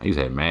 I used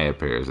to have mad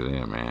pairs of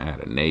them, man. I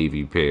had a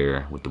navy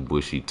pair with the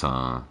bushy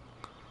tongue.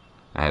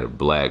 I had a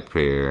black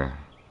pair.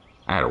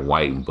 I had a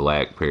white and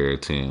black pair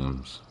of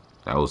Timbs.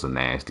 That was a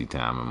nasty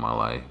time in my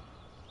life.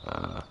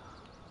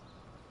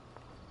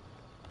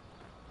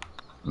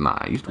 Nah,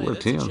 I used to wear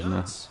Timbs,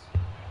 man.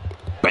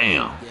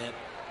 Bam! Yep,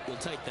 you'll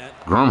take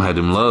that. Grum had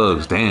them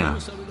lugs, damn.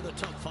 Also into the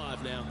top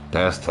 5 now.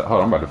 That's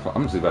hold on, I'm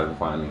gonna see if I can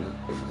find these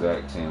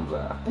exact Timbs.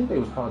 I think they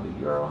was called the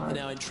Euro. And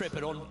now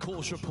Intrepid on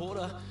course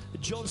reporter,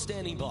 John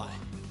standing by.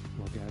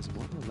 Well, guys,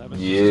 111.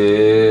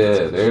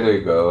 Yeah, there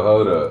they go.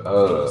 Hold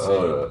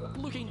up.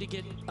 Looking to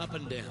get up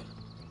and down.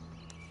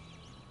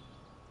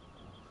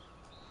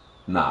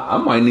 Nah, I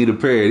might need a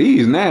pair of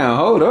these now.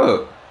 Hold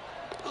up.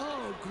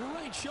 Oh,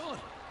 great shot.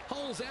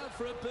 Holes out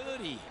for a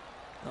birdie.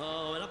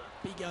 Oh, and up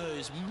he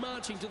goes,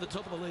 marching to the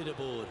top of the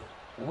leaderboard.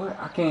 What?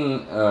 I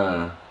can't.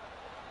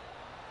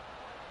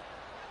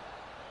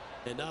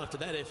 And after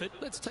that effort,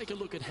 let's take a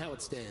look at how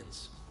it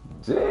stands.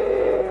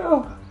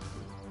 Damn.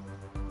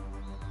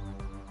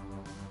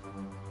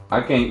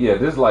 I can't. Yeah,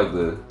 this is like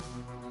the.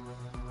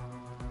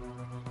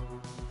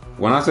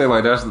 When I say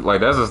like that's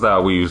the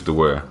style we used to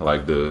wear.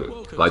 Like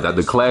the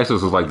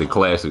classics was like the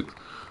classics.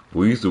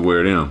 We used to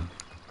wear them,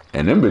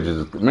 and them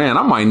bitches. Man,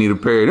 I might need a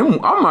pair of them.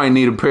 I might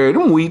need a pair of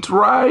them wheats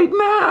right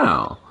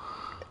now.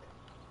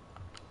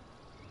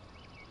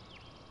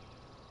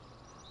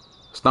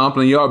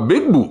 Stomping yard,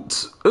 big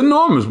boots,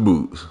 enormous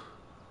boots,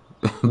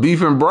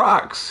 beef and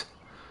Brocks.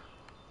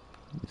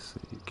 Let's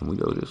see. Can we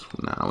go this?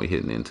 Nah, we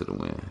hitting into the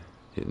wind.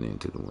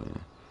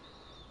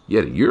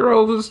 Yeah, the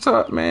Euros is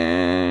tough,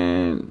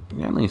 man.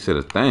 Y'all ain't said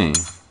a thing.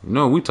 You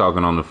know, we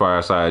talking on the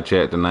fireside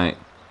chat tonight.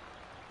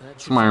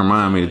 Somebody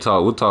remind me to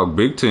talk. We'll talk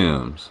big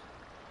Timbs.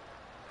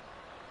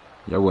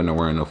 Y'all wasn't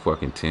wearing no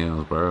fucking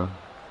Timbs, bro.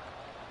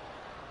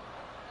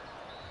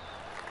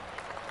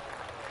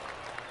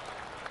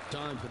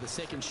 Time for the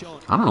second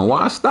shot. I don't know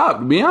why I stopped,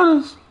 to be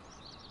honest.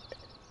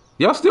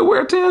 Y'all still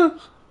wear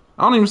Timbs?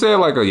 I don't even say it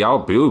like a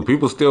y'all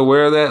people still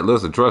wear that.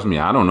 Listen, trust me,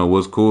 I don't know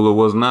what's cool or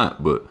what's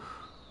not, but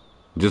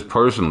just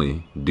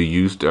personally,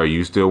 are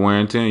you still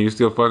wearing Timbs? You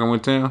still fucking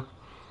with Timbs?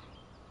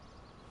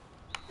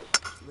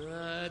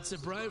 It's a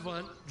brave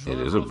one. It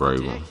is a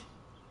brave one.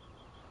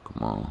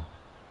 Come on.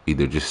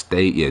 Either just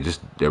stay,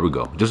 there we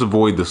go. Just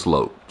avoid the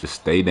slope. Just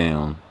stay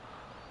down.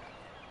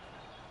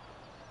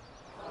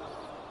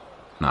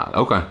 Nah,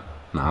 okay.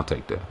 Nah, I'll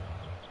take that.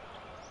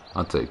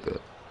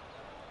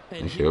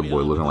 And That here shit we boy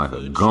are looking with like the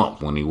a third gump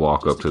shot. when he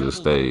walk up Just to a the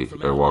couple away stage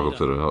from or walk up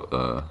to Alameda.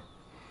 the.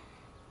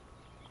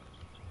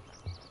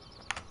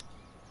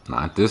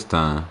 Not this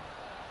time.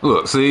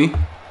 Look, see,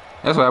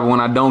 that's what happens when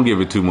I don't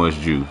give it too much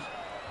juice.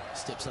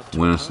 Steps up to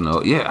When a snow,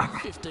 punt. yeah,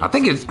 I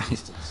think 15 it's. feet in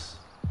distance.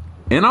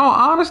 In all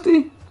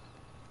honesty,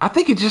 I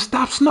think it just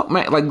stopped snow,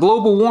 man. Like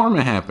global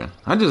warming happened.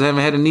 I just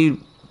haven't had a need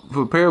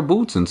for a pair of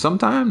boots in some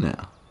time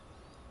now.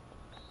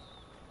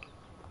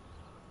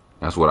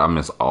 That's what I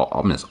miss.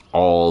 I miss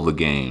all the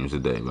games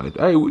today. Like,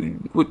 hey,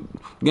 what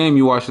game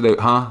you watched today?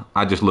 Huh?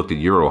 I just looked at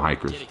Euro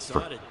Hikers. Get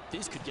excited.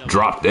 This could go.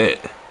 Drop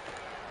that.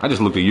 I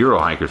just looked at Euro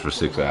Hikers for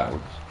 6 hours.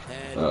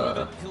 And with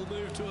it, he'll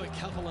move to a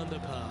couple under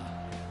par.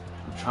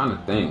 I'm trying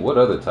to think. What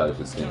other types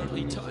of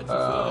Currently things? tied for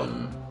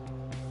third.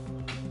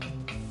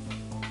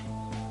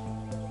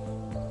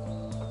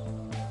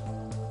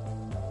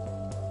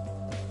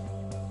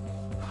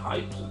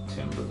 Types of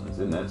Timberlands.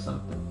 Isn't that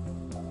something?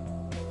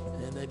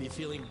 And they'd be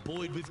feeling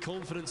buoyed with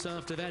confidence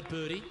after that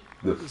birdie.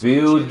 The There's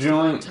field one chance to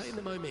joints? maintain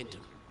the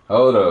momentum.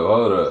 Hold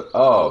up.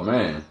 Oh,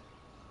 man.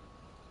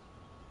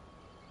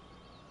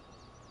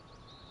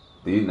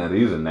 These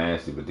are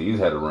nasty, but these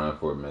had to run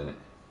for a minute.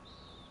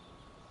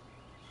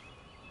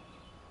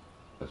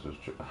 This was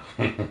true.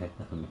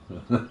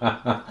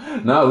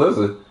 No,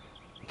 listen.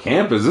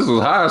 Campus, this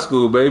was high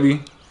school,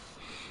 baby.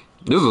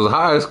 This was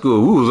high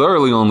school. We was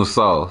early on the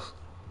sauce.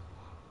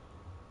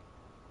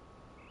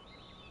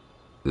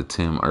 The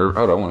Tim Earth.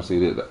 Oh, I want to see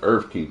that. The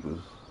Earth Keepers.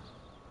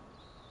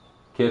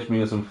 Catch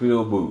me in some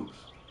field boots.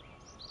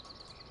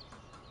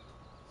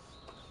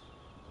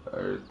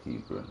 Earth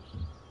Keepers.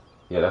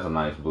 Yeah, that's a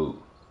nice boot.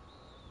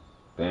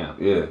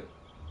 Damn, yeah.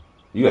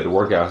 You got to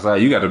work outside.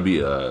 You got to be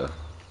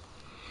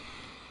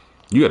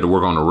you got to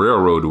work on the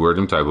railroad to wear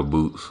them type of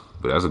boots.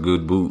 But that's a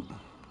good boot.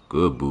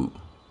 Good boot.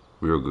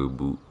 Real good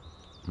boot.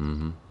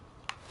 Come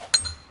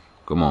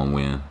on,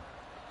 win.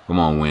 Come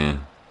on, win.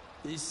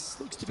 This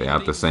looks to Stay be out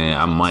a the big saying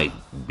I might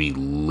be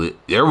lit.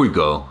 There we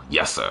go.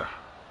 Yes, sir.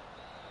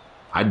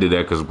 I did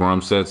that because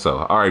Grum said so.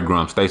 All right,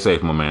 Grum, stay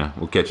safe, my man.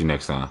 We'll catch you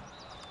next time.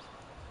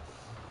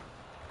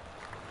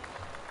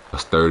 The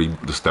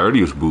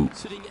sturdiest boot.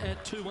 Sitting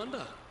at 2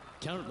 under.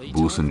 Currently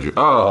Booster.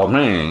 Oh,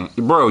 man.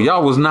 Bro,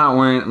 y'all was not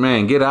wearing...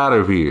 Man, get out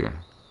of here.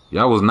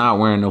 Y'all was not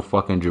wearing no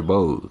fucking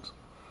Jabos.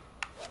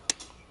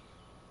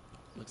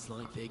 Looks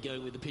like they're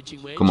going with the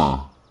pitching wedge. Come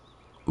on.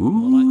 I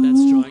like that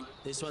Ooh. strike.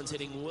 This one's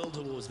heading well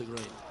towards the green.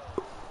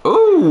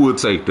 Ooh, we'll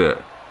take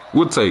that.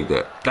 We'll take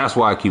that. That's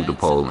why I keep the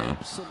That's pole an in.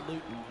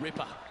 absolute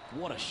ripper.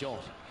 What a shot.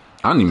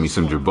 I need me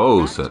some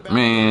Jabos.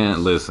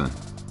 Man, listen.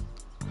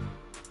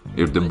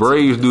 If the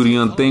Braves do the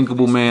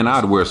unthinkable, man,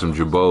 I'd wear some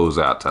Jabos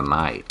out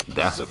tonight.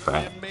 That's a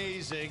fact.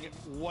 Amazing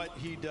what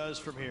he does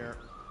from here.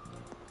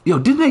 Yo,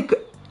 didn't they...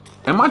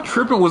 Am I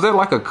tripping? Was that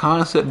like a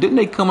concept? Didn't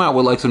they come out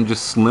with like some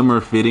just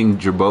slimmer fitting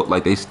Jabot?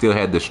 Like they still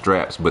had the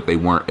straps, but they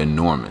weren't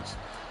enormous.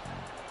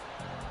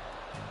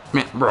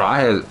 Man, bro, I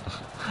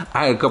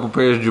had a couple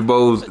pairs of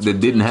Jabots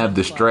that didn't have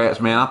the straps,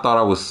 man. I just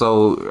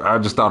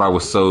thought I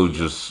was so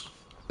just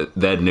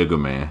that nigga,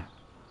 man.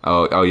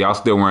 Oh, y'all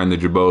still wearing the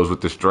Jabots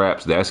with the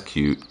straps? That's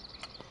cute.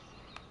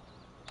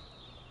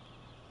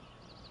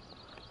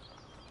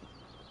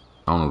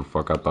 I don't know the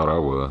fuck I thought I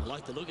was. I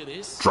like the look of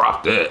this.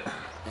 Drop that.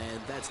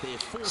 And that's their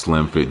fourth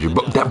Slim fit birdie of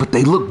Jabot. the day. But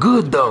they look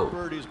good though.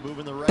 Birdie's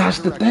moving the right That's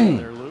the direction thing.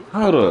 there, Luke.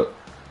 Hold up.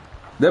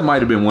 That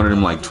might have been one of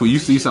them like you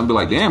see something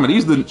like, damn, are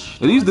these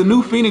the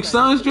new Phoenix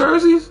Suns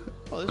jerseys?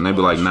 And they'd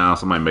be like, nah,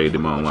 somebody made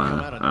them Come online.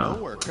 out of Oh.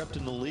 nowhere, crept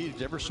in the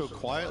lead ever so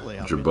quietly.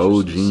 I'm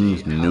Jabot interested to see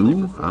jeans how they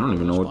new? perform I don't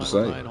even know what to those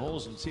final say. 9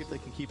 holes and see if they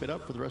can keep it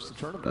up for the rest of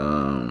the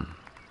tournament.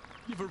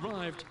 You've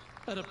arrived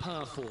at a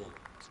par 4.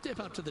 Step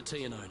up to the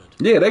tee and own it.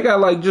 Yeah, they got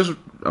like just.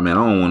 I mean,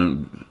 I don't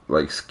want to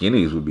like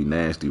skinnies would be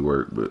nasty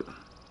work, but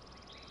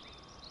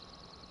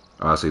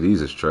I see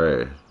these is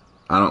trash.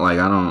 I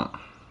don't.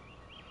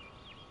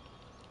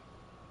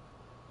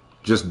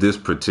 Just this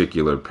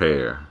particular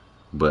pair,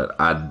 but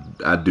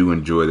I do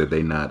enjoy that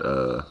they not.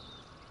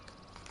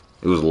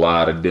 It was a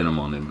lot of denim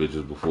on them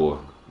bitches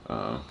before.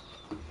 All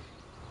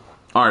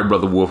right,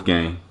 brother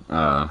Wolfgang.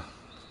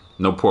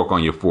 No pork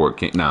on your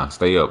fork. Nah,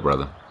 stay up,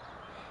 brother.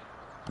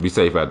 Be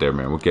safe out there,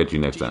 man. We'll catch you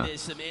next time. There's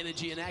some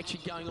energy and action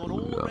going on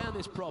all around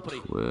this property.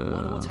 12.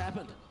 Wonder what's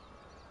happened.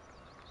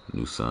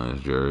 New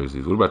Suns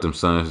jerseys. What about them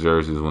Suns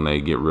jerseys when they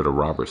get rid of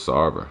Robert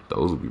Sarver?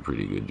 Those would be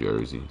pretty good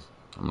jerseys.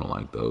 I'm gonna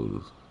like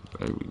those.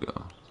 There we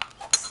go.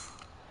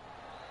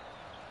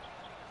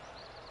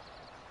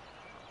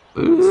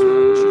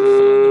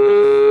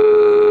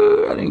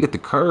 I didn't get the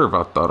curve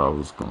I thought I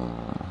was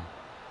going.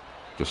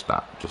 Just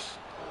stop.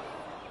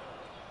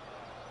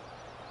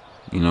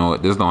 You know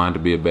what? This don't have to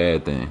be a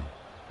bad thing.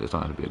 This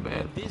don't have to be a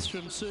bad thing. This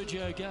from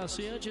Sergio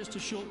Garcia just a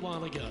short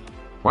while ago.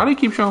 Why they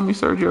keep showing me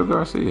Sergio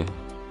Garcia?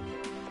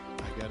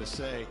 I gotta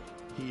say,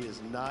 he is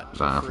not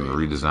Designed from the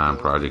afraid to redesign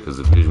go project because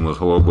the vision was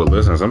horrible.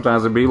 Listen,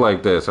 sometimes it be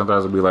like that.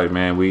 Sometimes it be like,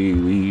 man,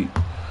 we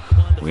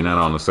not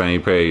on the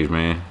same page,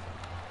 man.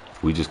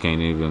 We just can't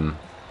even.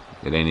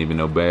 It ain't even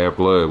no bad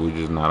blood. We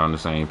just not on the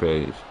same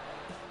page.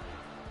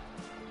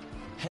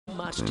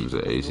 How much Seems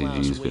that different than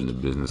ACG's last fitting the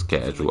week. business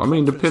casual. I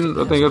mean, depend.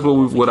 I think that's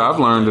what I've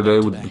learned today.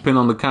 Would depend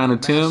on the kind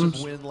of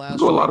Timbs. You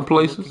go a lot of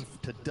places.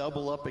 To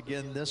double up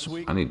again this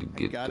week. I need to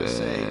get Gotta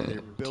say, that.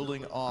 they're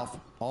building off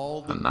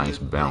all the A nice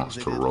good bounce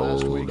things to they did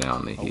last roll week.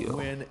 down the A hill.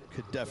 win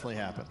could definitely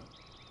happen.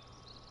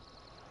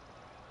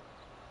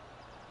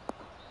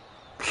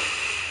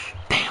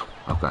 Damn.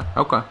 Okay.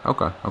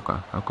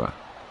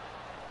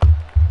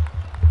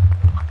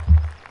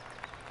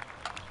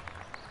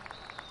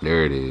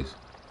 There it is.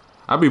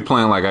 I be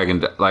playing like I can,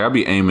 like I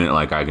be aiming it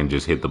like I can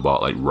just hit the ball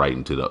like right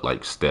into the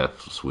like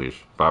Steph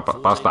swish.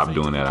 If I stop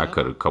doing that, I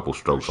cut a couple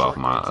strokes off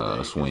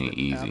my swing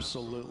easy,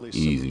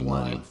 easy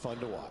money. Fun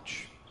to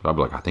watch. So I'll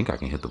be like, I think I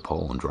can hit the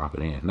pole and drop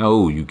it in.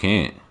 No, you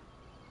can't.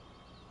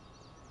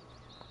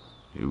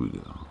 Here we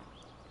go.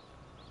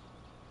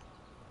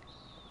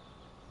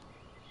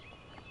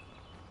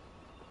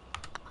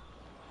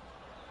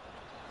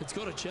 It's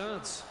got a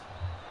chance.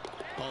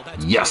 Oh,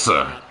 that's Yes,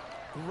 sir.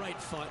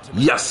 Great fight.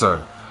 Yes,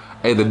 sir.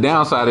 Hey, the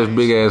downside of this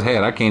big ass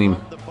hat, I can't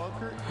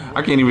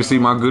even see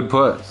my good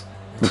putts.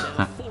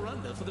 Now 4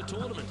 under for the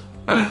tournament.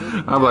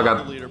 I'm like,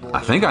 I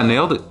think I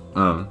nailed it.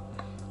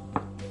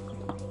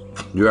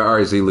 You're at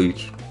RAC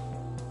Leach.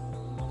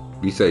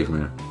 Be safe,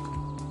 man.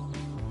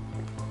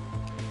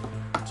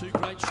 2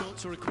 great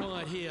shots are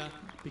required here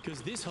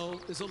because this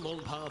hole is a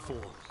long par 4.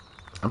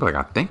 I'm like,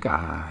 I think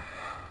I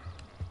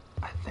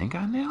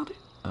nailed it.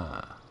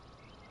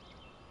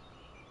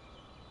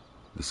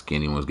 The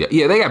skinny ones got,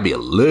 yeah, they gotta be a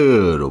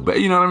little better.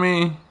 You know what I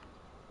mean?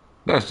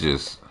 That's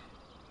just,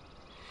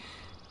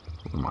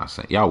 what am I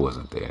saying? Y'all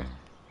wasn't there.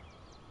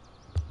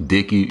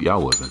 Dickie,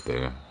 y'all wasn't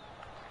there.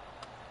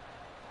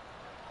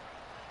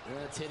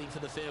 It's heading for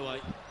the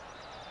fairway.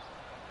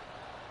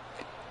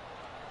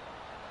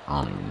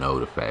 I don't even know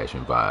the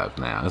fashion vibes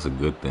now. That's a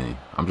good thing.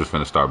 I'm just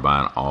finna start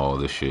buying all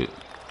this shit.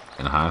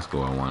 In high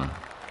school, I want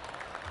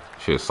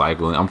shit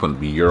cycling. I'm gonna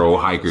be Euro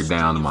hiker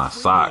down to my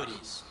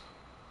socks.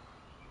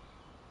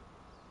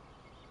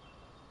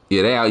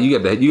 Yeah, you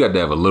got to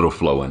have a little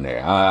flow in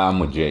there. I'm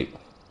with Jake.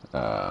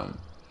 Yeah,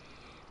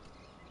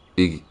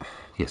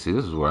 see,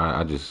 this is where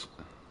I just.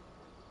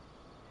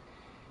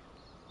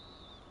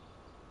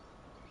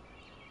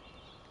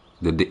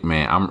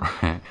 Man, I'm.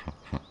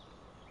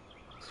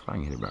 If I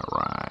can get it about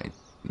right.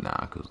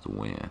 Nah, cause the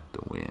wind.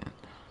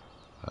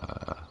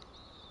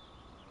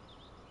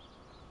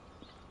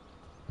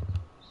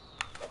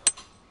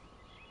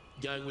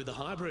 Going with the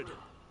hybrid.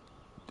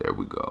 There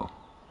we go.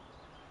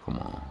 Come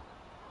on.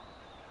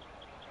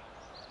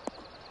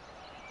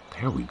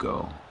 There we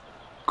go.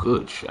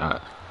 Good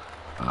shot.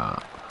 Man,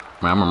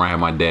 I remember I had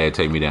my dad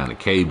take me down to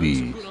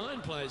KB's, Good iron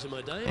players in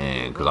my day.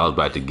 and because I was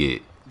about to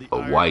get a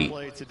iron white,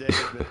 play today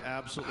has been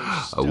absolutely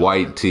a stellar.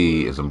 white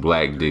tee and some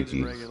black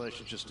Dickies,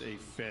 Regulation, just a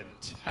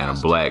fantastic and a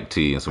black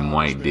tee and some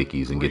white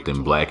Dickies, and get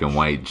them black and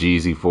white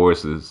Jeezy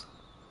Forces.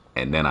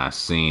 And then I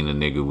seen the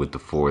nigga with the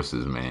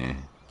Forces, man.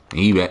 And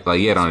he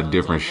had on a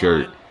different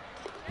shirt,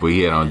 but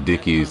he had on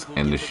Dickies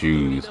and the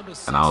shoes.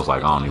 And I was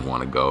like, I don't even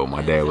want to go.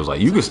 My dad was like,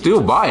 you can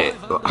still buy it.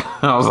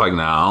 I was like,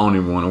 nah, I don't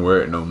even want to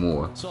wear it no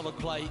more. Solid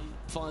play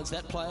finds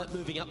that player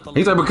moving up the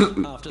He's like,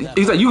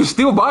 he's like, you can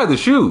still buy the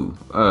shoe.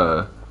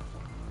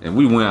 And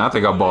we went. I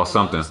think I bought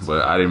something,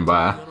 but I didn't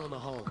buy. on the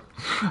hole.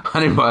 I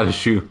didn't buy the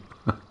shoe.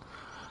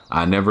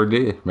 I never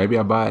did. Maybe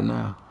I buy it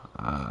now.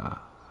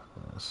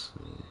 Let's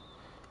see.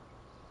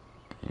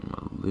 Aim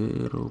a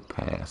little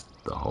past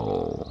the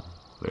hole.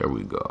 There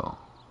we go.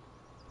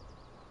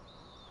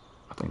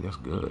 I think that's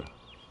good.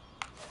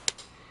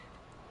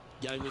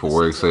 Going with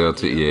 4XL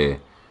tee, yeah.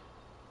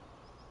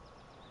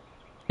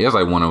 Yeah, it's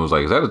like one of them was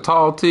like, is that a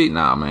tall tee?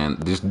 Nah, man.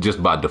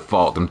 Just by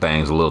default, them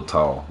things a little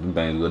tall. Them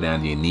things go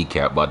down to your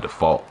kneecap by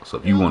default. So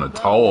if you want a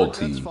tall That's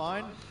tee,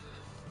 fine.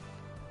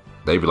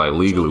 they be like,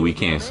 legally, we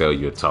can't sell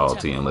you a tall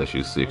tee unless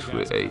you're 6'8". On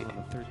the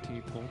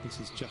 13th hole, this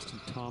is Justin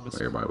Thomas.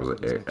 Everybody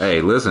was like,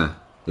 hey, listen,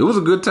 it was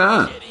a good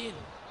time. Get in.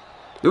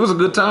 It was a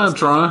good time,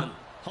 Tron.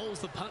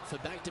 Holds the putt for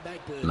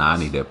back-to-back birdies. Nah, I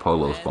need that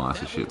polo And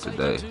sponsorship that will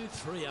today. take it to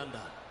 3 under.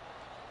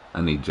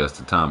 I need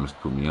Justin Thomas to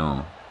put me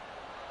on.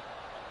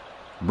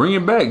 Bring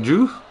it back,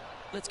 Juice.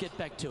 Let's get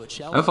back to it,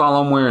 shall That's we?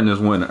 all I'm wearing this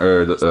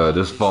winter,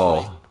 this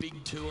fall.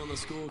 Big 2 on the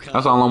scorecard.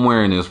 That's all I'm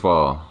wearing this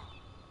fall.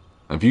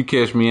 If you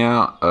catch me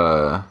out,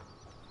 I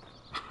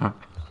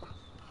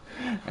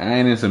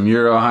ain't in some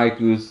Euro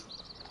hikers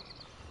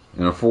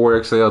and a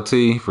 4XL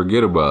tee,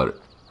 forget about it.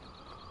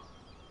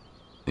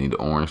 Need the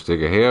orange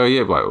sticker. Hell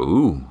yeah, like,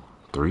 ooh,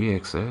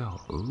 3XL.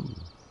 Ooh.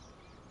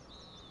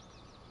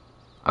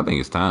 I think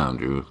it's time,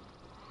 Juice.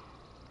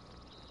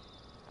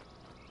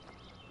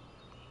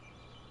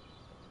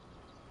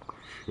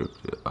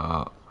 Shipped it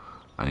up.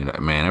 I need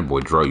that. Man, that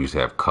boy Dro used to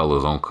have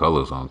colors on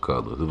colors on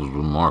colors. It was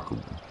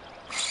remarkable.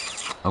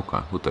 Okay,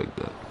 we'll take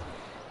that.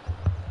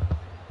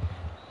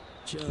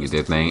 Just Get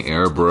that thing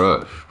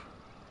airbrushed.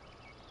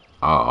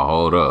 Oh,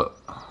 hold up.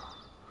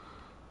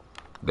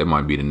 That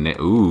might be the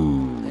next.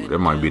 Ooh, that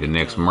might be the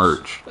next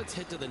merch. Let's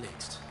head to the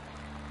next.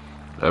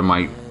 That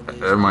might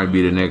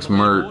be the next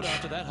merch.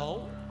 After that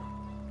hole,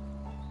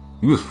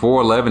 You was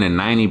 4'11" and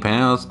 90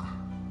 pounds.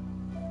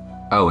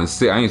 Oh, and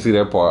see, I didn't see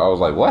that part. I was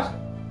like, what?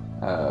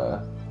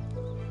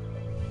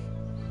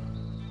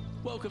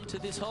 Welcome to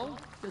this hole.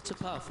 It's a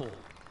par 4.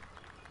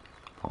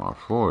 Par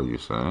 4, you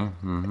say?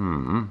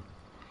 Mm-hmm.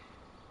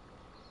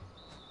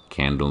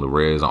 Candle the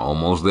Reds are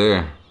almost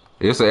there.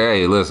 It's a,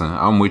 hey, listen,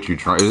 I'm with you,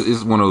 Tron.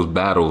 It's one of those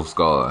battle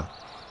scars.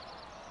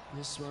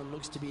 This one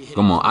looks to be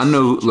Come on, I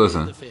know,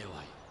 listen. the fairway.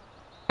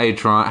 Hey,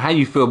 Tron, how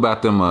you feel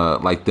about them,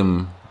 like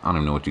them, I don't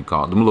even know what you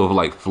call it, them little,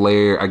 like,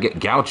 flare, I get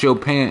gaucho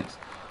pants?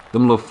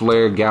 Them little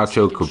flare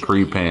gaucho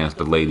capri pants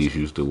the ladies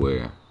used to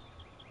wear.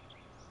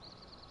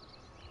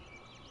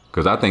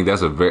 Because I think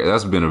that's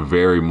been a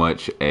very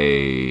much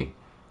a,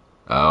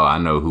 oh, I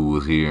know who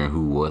was here and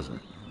who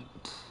wasn't.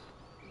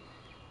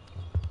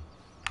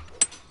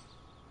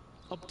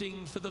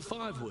 Opting for the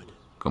 5-wood.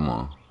 Come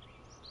on.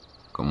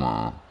 Come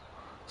on.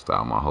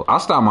 Style my whole, I'll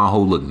style my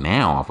whole look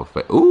now off of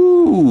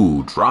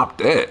ooh, drop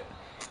that.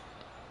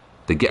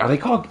 Are they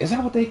called, is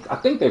that what they, I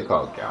think they're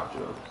called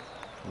gaucho.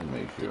 Let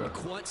me make sure.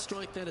 Quite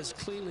strike that as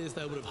cleanly as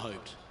they would have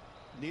hoped.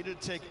 Needed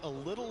to take a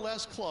little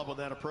less club on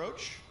that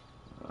approach.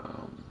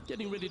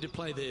 Getting ready to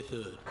play their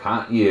third.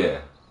 Yeah.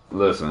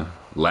 Listen,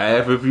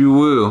 laugh if you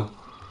will.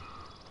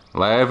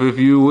 Laugh if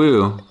you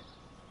will.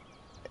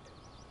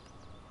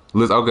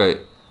 Listen,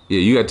 okay. Yeah,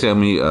 you gotta tell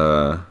me,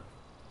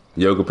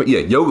 yoga. Yeah,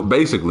 yoga.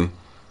 Basically,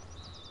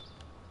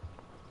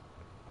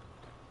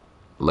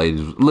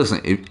 ladies,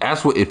 listen.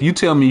 If you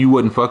tell me you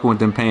wasn't fucking with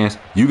them pants,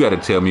 you gotta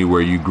tell me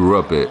where you grew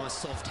up at. Nice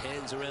soft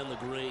hands around the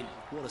green.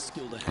 What a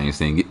skill to have. I ain't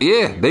saying,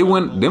 yeah, they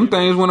went. Them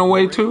things went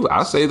away too.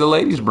 I say the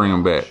ladies bring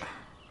them back.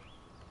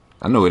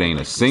 I know it ain't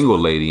a single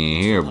lady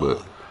in here,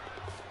 but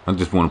I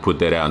just want to put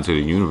that out into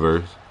the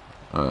universe.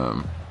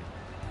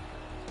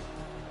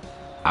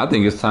 I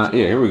think it's time.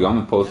 Yeah, here we go. I'm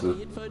gonna post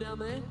it. Info down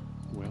there?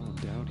 Well, I'm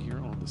down here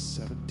on the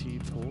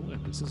 17th hole,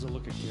 and this is a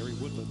look at Gary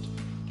Woodland.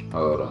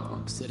 Hold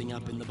on. Setting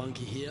up in the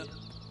bunker here.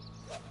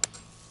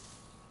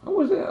 What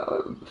was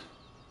that?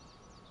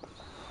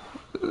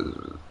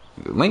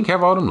 Link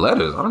have all them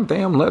letters. All them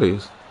damn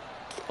letters.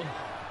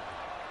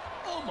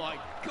 Oh my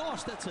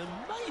gosh, that's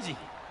amazing.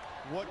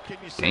 What can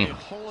you say? Damn.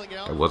 Holing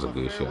out That was a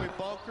from good fairway shot.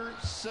 bunker,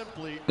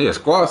 simply Yeah,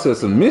 Squad said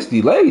some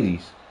misty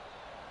ladies.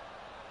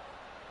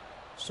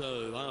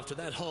 So after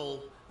that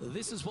hole,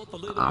 this is what the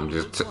leaderboard I'm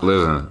looks just like.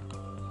 listen.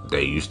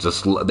 They used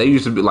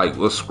to be like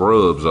what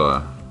scrubs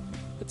are.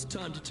 It's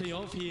time to tee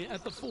off here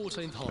at the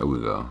 14th hole. There we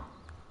go.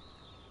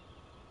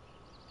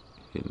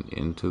 Hitting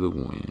into the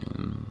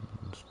wind.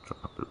 Let's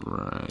drop it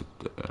right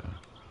there.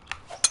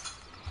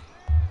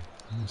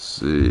 Let's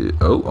see.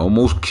 Oh,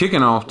 almost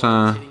kicking off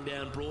time. Heading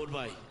down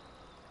Broadway.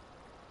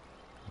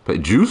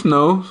 But Juice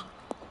knows.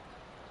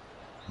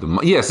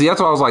 Yeah, see,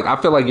 that's why I was like, I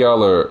feel like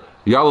y'all are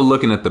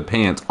looking at the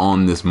pants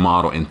on this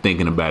model and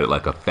thinking about it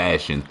like a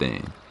fashion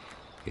thing.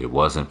 It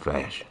wasn't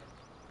fashion.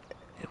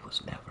 It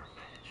was never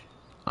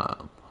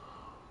fashion.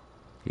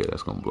 Yeah,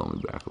 that's gonna blow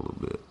me back a little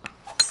bit.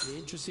 The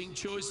interesting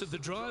choice of the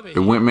driver It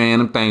here. went, man.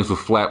 Them things were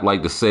flapped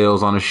like the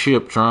sails on a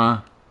ship.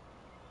 Tron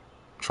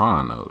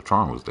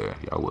was there.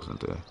 Y'all wasn't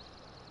there.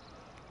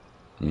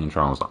 Me and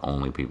Tron was the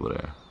only people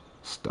there.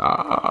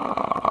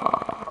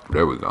 Stop.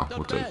 There we go.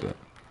 We'll take that.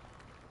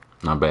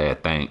 Not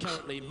bad. Thanks.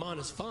 Currently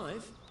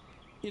 -5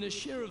 in a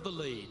share of the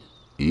lead.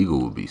 Eagle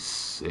would be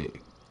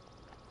sick.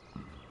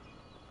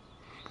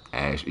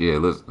 Ash, yeah,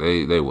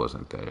 they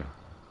wasn't there.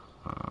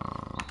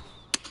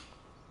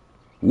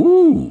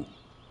 Woo.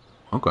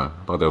 Okay,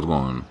 thought that was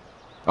going.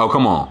 Oh,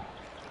 come on.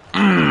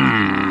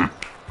 Well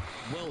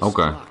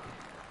Okay. struck.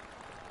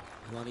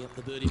 Lining up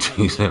the birdie.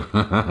 He said,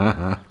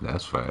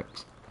 that's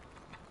facts.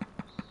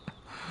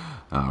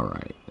 All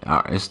right.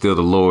 It's still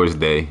the Lord's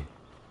Day,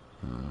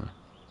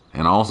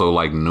 and also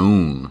like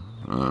noon.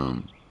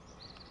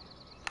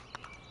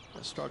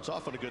 starts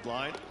off on a good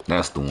line.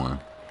 That's the one.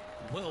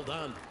 Well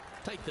done.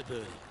 Take the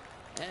birdie.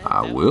 And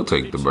I that will will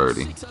take the finish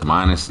birdie. 6 under.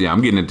 Minus, yeah, I'm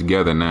getting it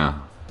together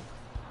now.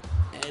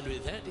 And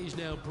with that, he's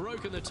now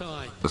broken the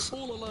tie.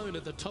 All alone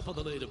at the top of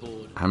the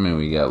leaderboard. How many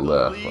we got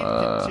left?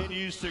 Lead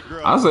continues to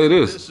grow. I'll say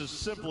this. This is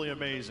simply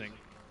amazing.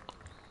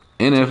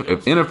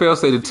 If NFL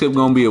say the tip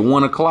gonna be at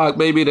 1 o'clock,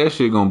 baby, that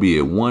shit gonna be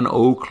at 1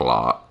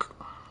 o'clock.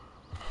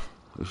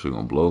 This shit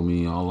gonna blow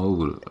me all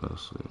over.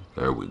 Let's see.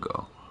 There we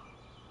go.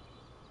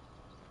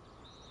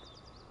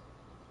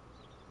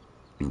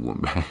 You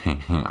went back.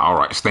 All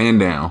right, stand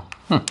down.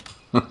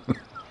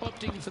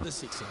 Opting for the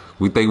 6 under.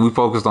 We think we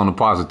focused on the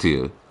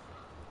positive.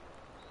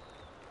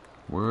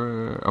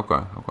 Where? Okay.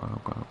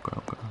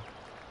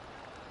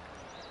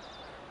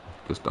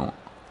 Just don't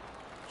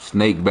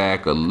snake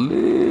back a little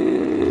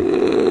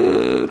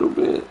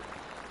bit.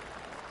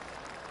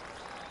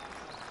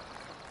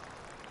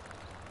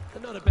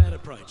 Not a bad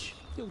approach.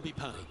 He'll be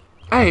putting.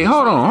 Hey,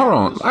 hold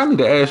on. I need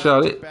to ask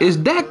y'all. Is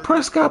Dak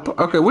Prescott?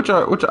 Okay, which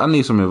I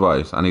need some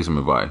advice.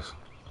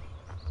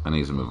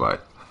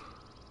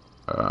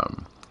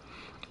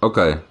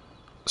 Okay,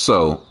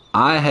 so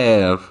I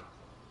have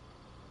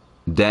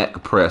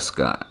Dak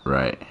Prescott,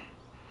 right?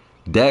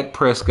 Dak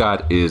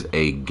Prescott is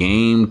a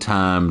game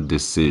time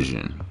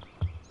decision,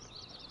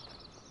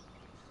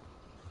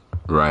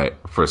 right,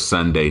 for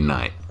Sunday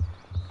night.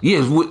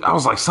 Yes, I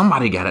was like,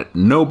 somebody got it.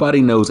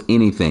 Nobody knows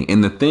anything.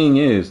 And the thing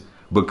is,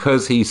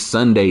 because he's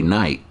Sunday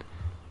night.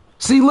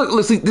 See,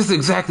 look, see, this is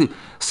exactly.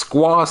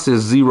 Squaw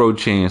says 0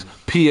 chance.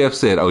 PF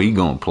said, oh, he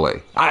gonna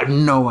play. I have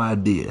no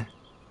idea.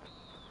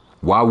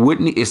 Why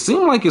wouldn't he? It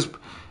seemed like if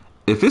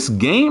it's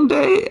game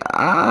day,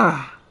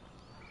 I'm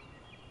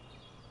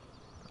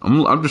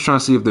just trying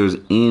to see if there's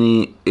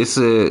any.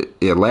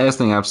 Last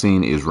thing I've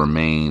seen is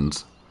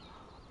remains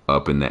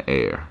up in the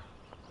air.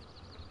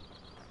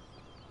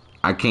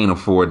 I can't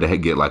afford to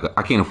get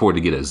I can't afford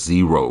to get a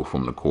 0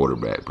 from the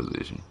quarterback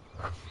position.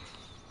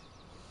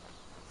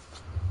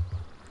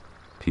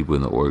 People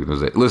in the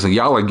organization. Listen,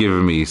 y'all are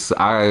giving me. This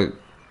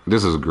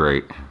is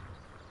great.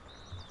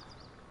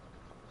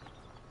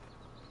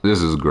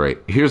 This is great.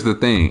 Here's the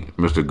thing,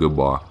 Mr.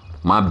 Goodbar.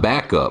 My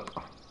backup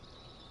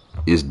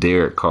is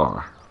Derek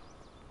Carr,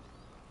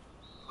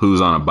 who's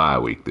on a bye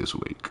week this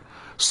week.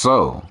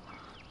 So,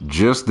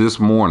 just this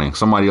morning,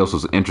 somebody else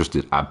was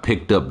interested. I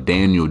picked up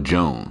Daniel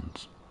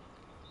Jones.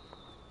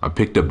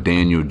 Because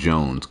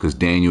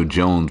Daniel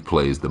Jones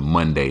plays the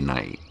Monday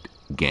night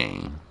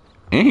game.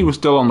 And he was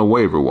still on the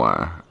waiver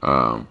wire.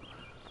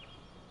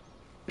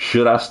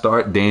 Should I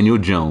start Daniel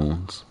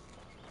Jones?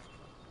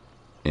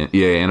 And,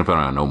 yeah, NFL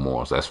I know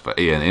more. So that's the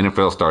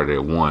NFL started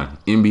at 1.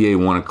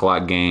 NBA 1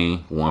 o'clock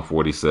game,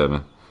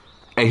 147.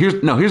 Hey, here's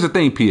the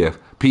thing, PF.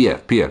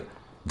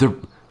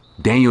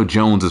 Daniel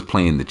Jones is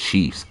playing the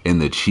Chiefs, and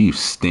the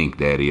Chiefs stink,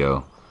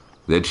 Daddy-o.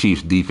 That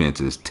Chiefs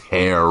defense is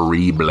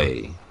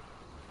terrible.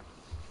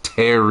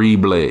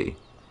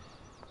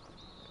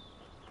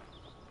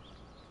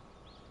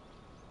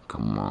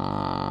 Come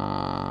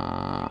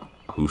on.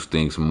 Who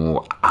stinks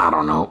more? I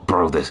don't know.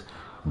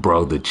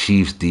 Bro, the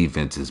Chiefs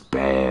defense is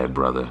bad,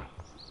 brother.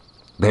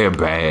 They're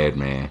bad,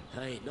 man.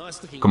 Hey,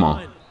 nice looking Come on.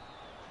 line.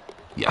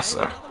 Yes,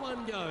 sir. Another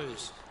one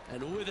goes,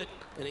 and with it,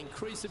 an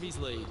increase of his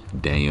lead.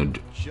 Daniel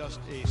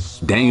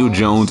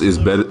Jones is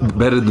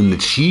better than the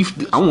Chiefs.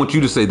 I want you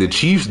to say the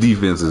Chiefs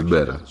defense is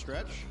better.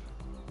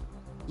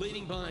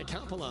 Leading by a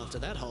couple after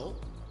that hole.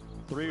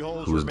 3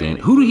 holes Who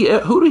remaining.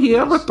 did he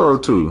ever throw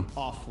to?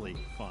 Awfully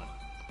fun.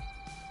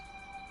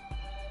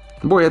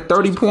 Boy had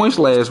 30 points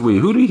last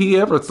week. Who did he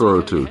ever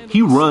throw to?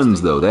 He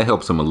runs though. That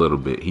helps him a little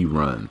bit. He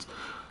runs.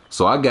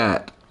 So I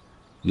got.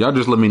 Y'all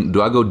just let me.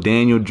 Do I go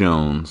Daniel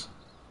Jones?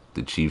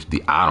 The Chiefs.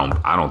 I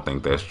don't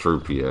think that's true,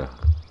 Pierre.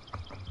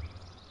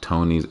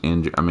 Tony's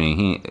injured. I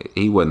mean,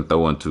 he wasn't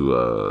throwing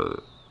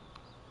to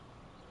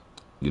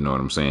you know what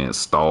I'm saying,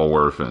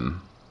 Stallworth and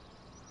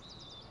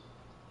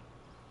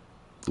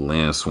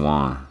Lynn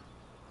Swan.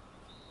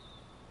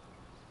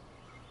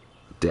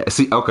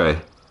 See,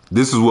 okay.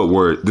 This is what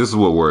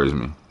worries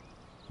me.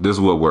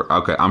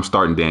 Okay, I'm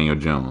starting Daniel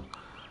Jones.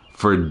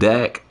 For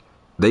Dak,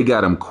 they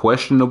got him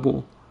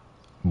questionable,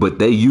 but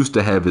they used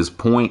to have his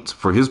points.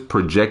 For his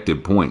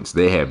projected points,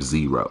 they have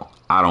 0.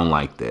 I don't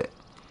like that.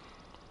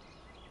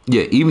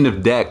 Yeah, even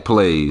if Dak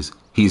plays,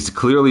 he's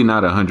clearly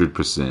not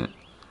 100%.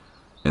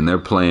 And they're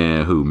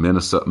playing who?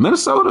 Minnesota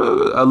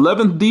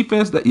 11th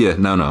defense?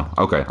 No.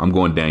 Okay, I'm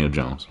going Daniel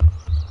Jones.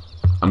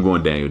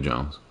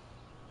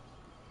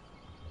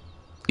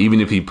 Even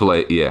if he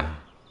play, yeah.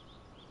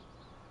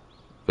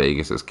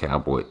 Vegas is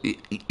Cowboy.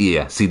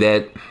 Yeah, see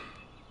that?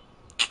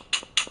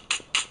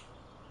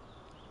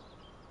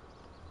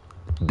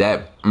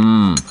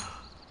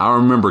 I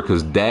remember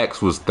because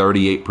Dax was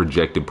 38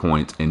 projected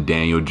points and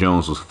Daniel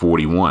Jones was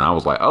 41. I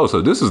was like, oh,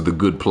 so this is the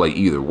good play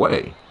either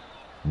way.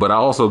 But I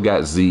also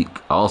got Zeke.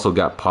 I also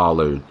got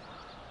Pollard.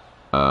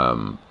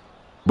 But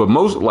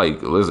most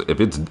listen,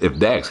 if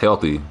Dak's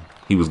healthy,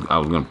 I was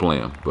gonna play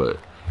him. But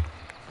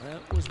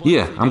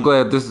yeah, I'm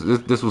glad this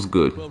was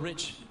good.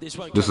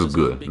 This is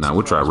good. Now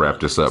we'll try to wrap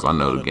this up. I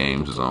know the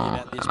games is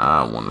on, and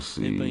I want to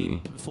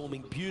see.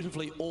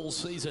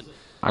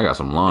 I got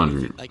some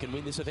laundry.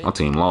 My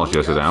team lost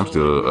yesterday. I'm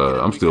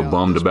still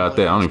bummed about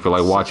that. I don't even feel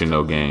like watching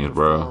no games,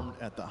 bro.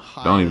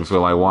 Don't even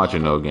feel like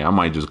watching no game.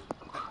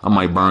 I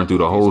might burn through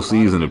the whole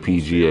season of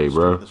PGA,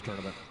 bro.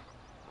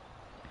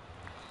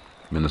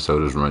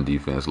 Minnesota's run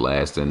defense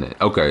last in it.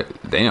 Okay,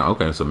 damn.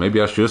 Okay, so maybe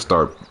I should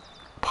start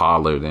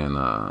Pollard and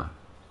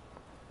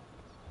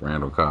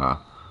Randall Cobb.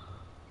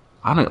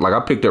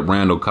 I picked up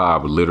Randall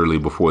Cobb literally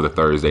before the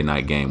Thursday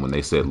night game when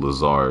they said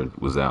Lazard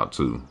was out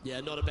too.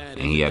 Yeah, not a bad.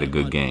 And he had a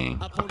good game.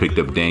 I picked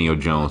up Daniel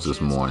Jones this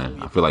morning.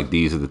 I feel like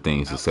these are the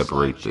things that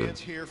separate the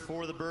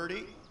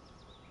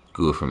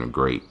good from the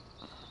great.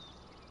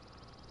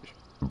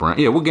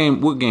 Yeah, what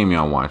game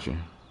y'all watching?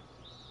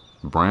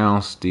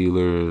 Browns,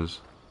 Steelers,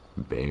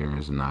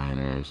 Bears,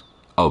 Niners.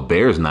 Oh,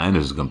 Bears,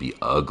 Niners is gonna be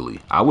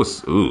ugly.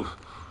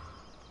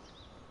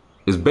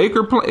 Is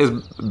Baker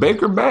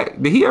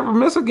back? Did he ever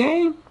miss a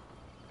game?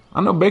 I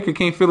know Baker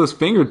can't feel his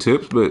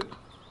fingertips, but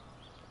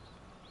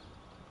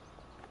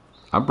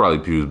I'd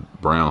probably choose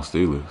Brown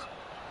Steelers.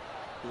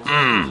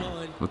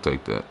 We'll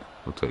take that.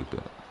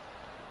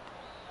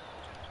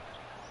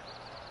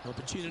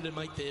 Opportunity to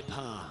make their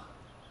par.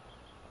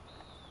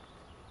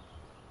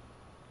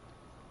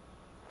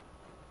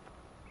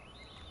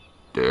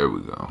 There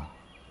we go.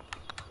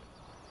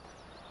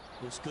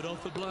 Looks good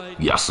off the blade.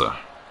 Yes, sir.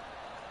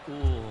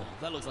 Oh,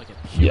 that looks like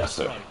a pure Yes,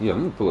 sir. stroke. Yeah,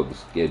 let me pull up the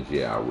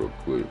schedule out real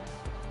quick.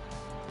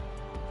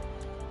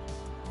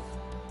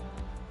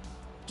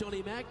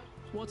 Johnny Mack,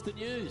 what's the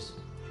news?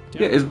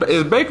 Yeah, is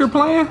Baker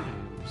playing?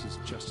 This is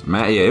just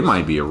Man, yeah, it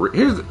might be a.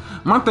 Here's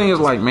my thing is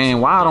like,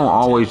 man, why I don't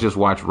always just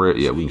watch red?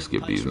 Yeah, we can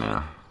skip these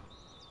now.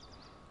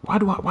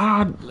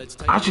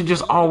 I should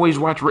just always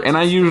watch red, and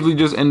I usually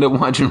just end up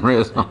watching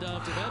red zone.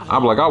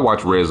 I'm like, I'll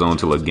watch red zone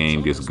till a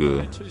game gets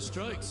good. 2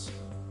 strokes.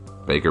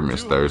 Baker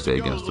missed Thursday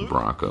against the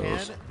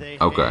Broncos.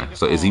 Okay,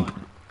 so is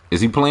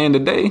he playing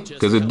today?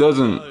 Because it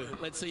doesn't.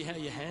 Let's see how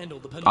you handle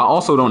the I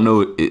also don't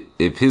know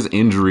if his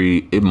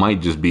injury, it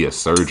might just be a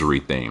surgery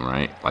thing,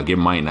 right? Like it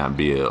might not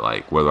be a,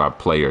 like whether I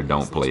play or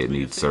don't play, it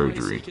needs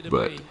surgery.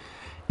 But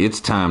it's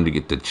time to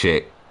get the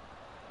check.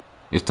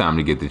 It's time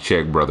to get the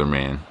check, brother,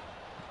 man.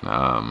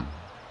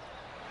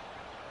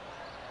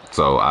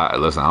 So I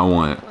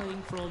want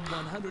playing from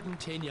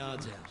 110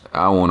 yards out.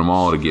 I want them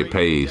all to get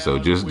paid. So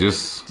just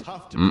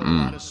Tough to put a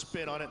lot of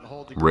spin on it and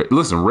hold the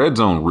listen. Red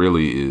zone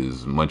really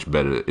is much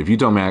better. If you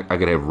told me I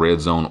could have red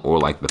zone or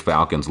like the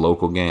Falcons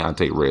local game, I'd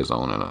take red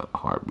zone in a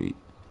heartbeat.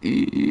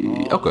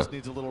 Oh, Okay. this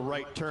needs a little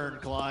right turn,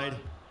 Clyde.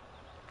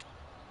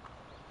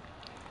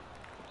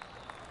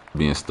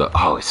 Being stuck.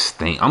 Oh, it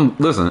stinks.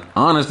 Listen,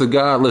 honest to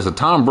God, listen,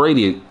 Tom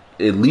Brady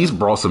at least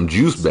brought some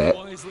juice back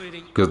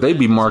because they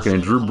be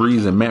marketing Drew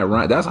Brees and Matt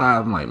Ryan. That's how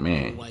I'm like,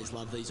 man, Always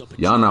love these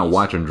y'all not opportunities.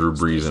 watching Drew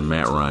Brees and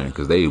Matt Ryan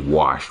because they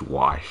washed.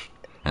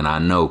 And I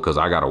know because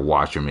I got to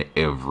watch them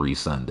every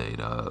Sunday,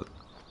 dog.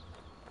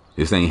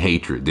 This ain't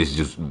hatred. This is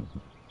just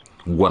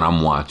what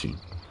I'm watching.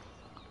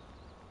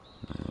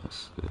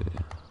 Let's see.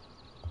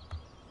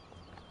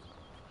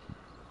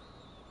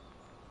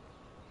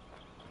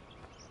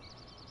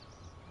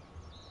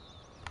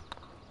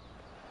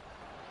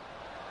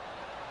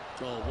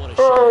 Oh, what a shot.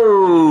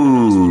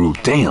 Oh,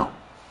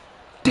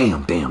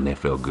 damn, that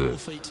felt 4 good.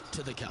 feet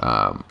to the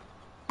cup.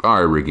 All right,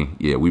 Ricky.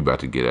 Yeah, we about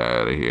to get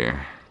out of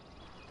here.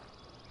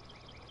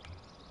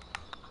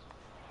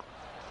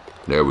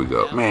 There we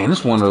go. Man,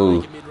 this one of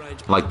those,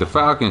 like the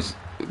Falcons.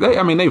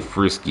 They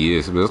frisky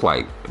is, but it's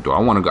like, do I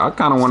want to go? I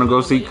kind of want to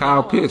go see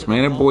Kyle Pitts,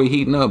 man. That boy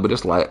heating up, but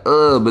it's like,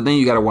 but then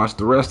you got to watch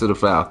the rest of the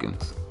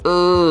Falcons.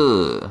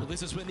 Well,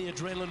 this is when the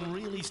adrenaline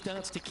really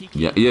starts to kick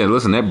in. Yeah.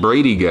 Listen, that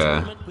Brady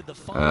guy. With the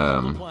final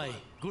on the way.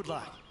 Good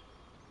luck.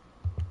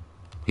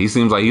 He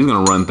seems like he's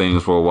gonna run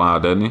things for a while,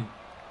 doesn't he?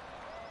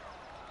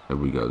 There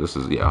we go. This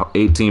is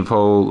 18th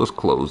hole. Let's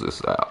close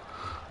this out.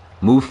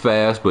 Move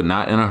fast, but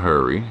not in a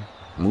hurry.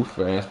 Move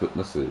fast, but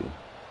let's see.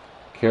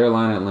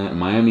 Carolina, Atlanta,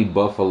 Miami,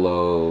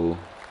 Buffalo,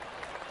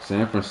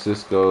 San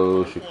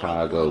Francisco,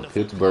 Chicago,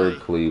 Pittsburgh,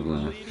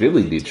 Cleveland,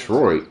 Philly,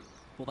 Detroit,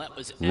 Well, that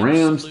was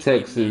Rams, absolutely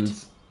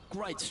Texans.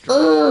 great stroke.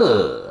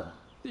 Ugh.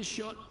 This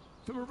shot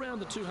from around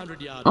the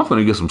 200-yard I'm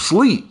finna get some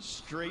sleep.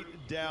 Straight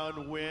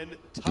downwind.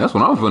 That's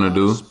what I'm finna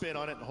do. Spin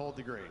on it and hold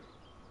the green.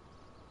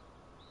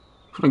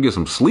 I'm finna get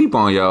some sleep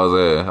on y'all's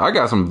ass. I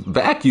got some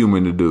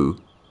vacuuming to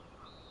do.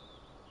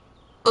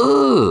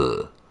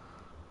 Ugh.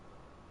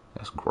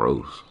 That's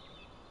gross.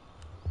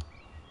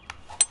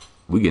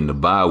 We getting the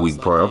bye week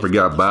part. I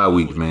forgot bye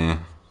week,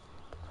 man.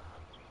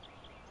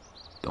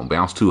 Don't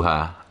bounce too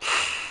high.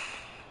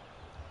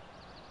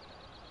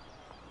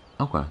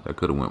 Okay, that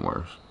could have went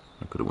worse.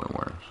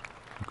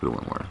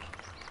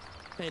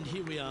 And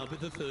here we are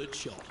with the third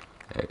shot.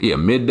 Yeah,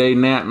 midday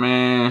nap,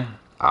 man.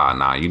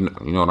 Nah, you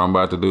know what I'm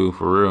about to do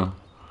for real?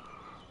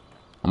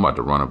 I'm about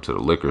to run up to the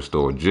liquor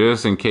store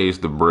just in case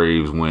the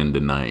Braves win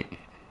tonight.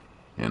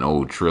 And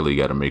old Trilly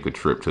got to make a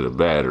trip to the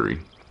Battery.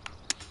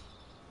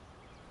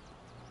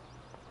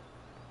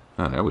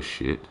 Oh, that was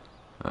shit.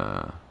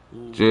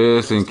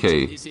 Just in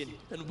case. He's in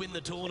and win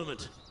the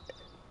tournament.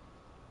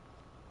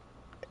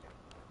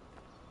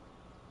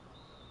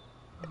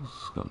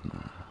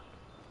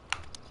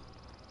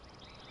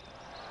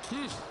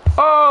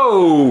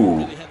 Oh!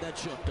 Really had that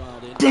shot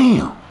dialed in.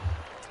 Damn!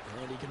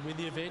 And he can win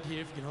the event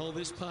here if he can hold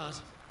this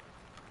putt.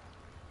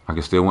 I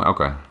can still win?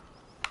 Okay.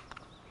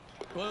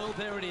 Well,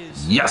 there it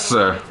is. Yes,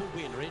 sir. Wonderful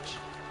win, Rich.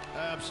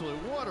 Absolutely.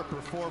 What a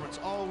performance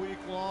all week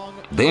long.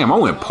 Damn, I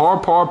went par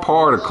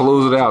to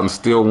close it out and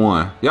still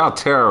won. Y'all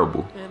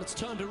terrible. And it's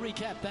time to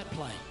recap that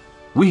play.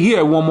 He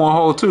had one more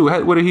hole too.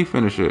 Where did he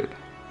finish it?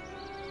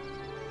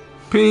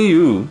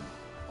 PU.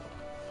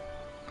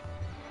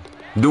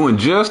 Doing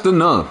just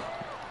enough.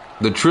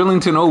 The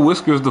Trillington O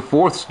Whiskers the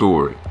fourth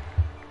story.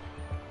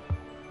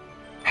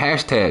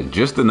 Hashtag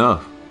just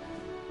enough.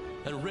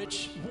 And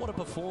Rich, what a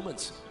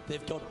performance.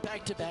 They've got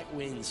back-to-back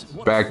wins.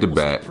 What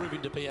Back-to-back. a force they're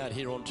proving to be out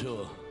here on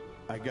tour.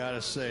 I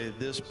gotta say,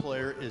 this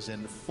player is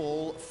in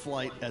full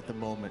flight at the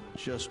moment.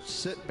 Just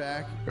sit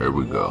back There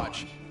we and go.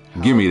 watch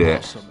how Give me that.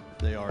 awesome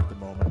they are at the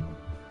moment.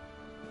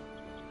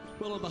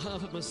 Well, on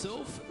behalf of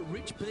myself,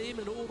 Rich Beam,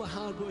 and all the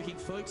hard-working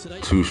folks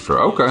at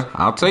Two-stroke. Okay,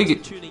 I'll take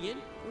thanks it. for tuning in,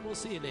 and we'll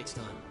see you next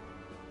time.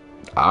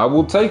 I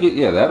will take it.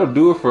 Yeah, that'll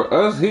do it for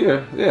us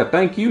here. Yeah,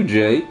 thank you,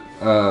 Jake.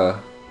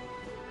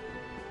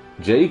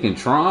 Jake and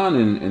Tron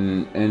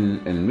and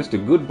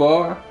Mr.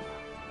 Goodbar.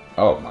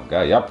 Oh my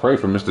God, y'all pray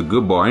for Mr.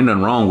 Goodbar. Ain't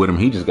nothing wrong with him.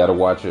 He just got to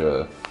watch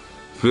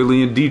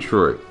Philly and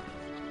Detroit.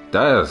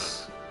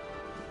 That's,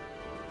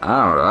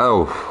 I don't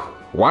know.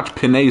 Watch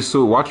Pinay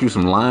Sewell. Watch you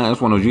some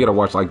lines. One of those you gotta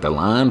watch like the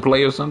line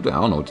play or something.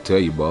 I don't know what to tell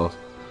you, boss.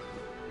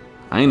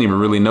 I ain't even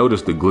really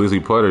noticed the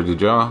glizzy putter,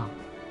 did y'all?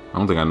 I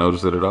don't think I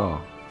noticed it at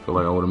all. I feel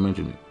like I would have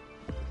mentioned it.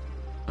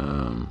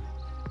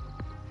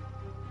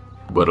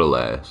 But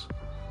alas.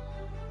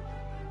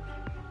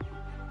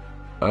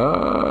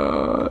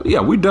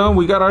 Yeah, we done.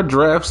 We got our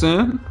drafts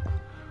in.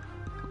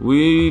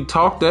 We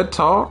talked that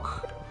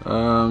talk.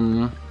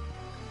 I've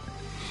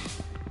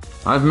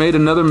made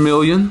another $1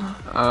 million.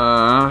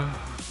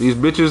 These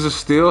bitches are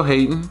still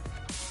hating.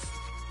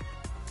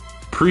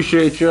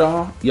 Appreciate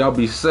y'all. Y'all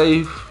be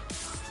safe.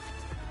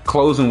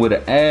 Closing with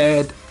an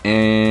ad.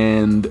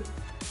 And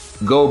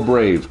go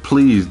Braves.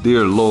 Please,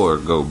 dear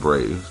Lord, go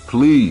Braves.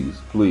 Please,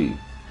 please.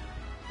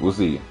 We'll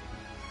see you.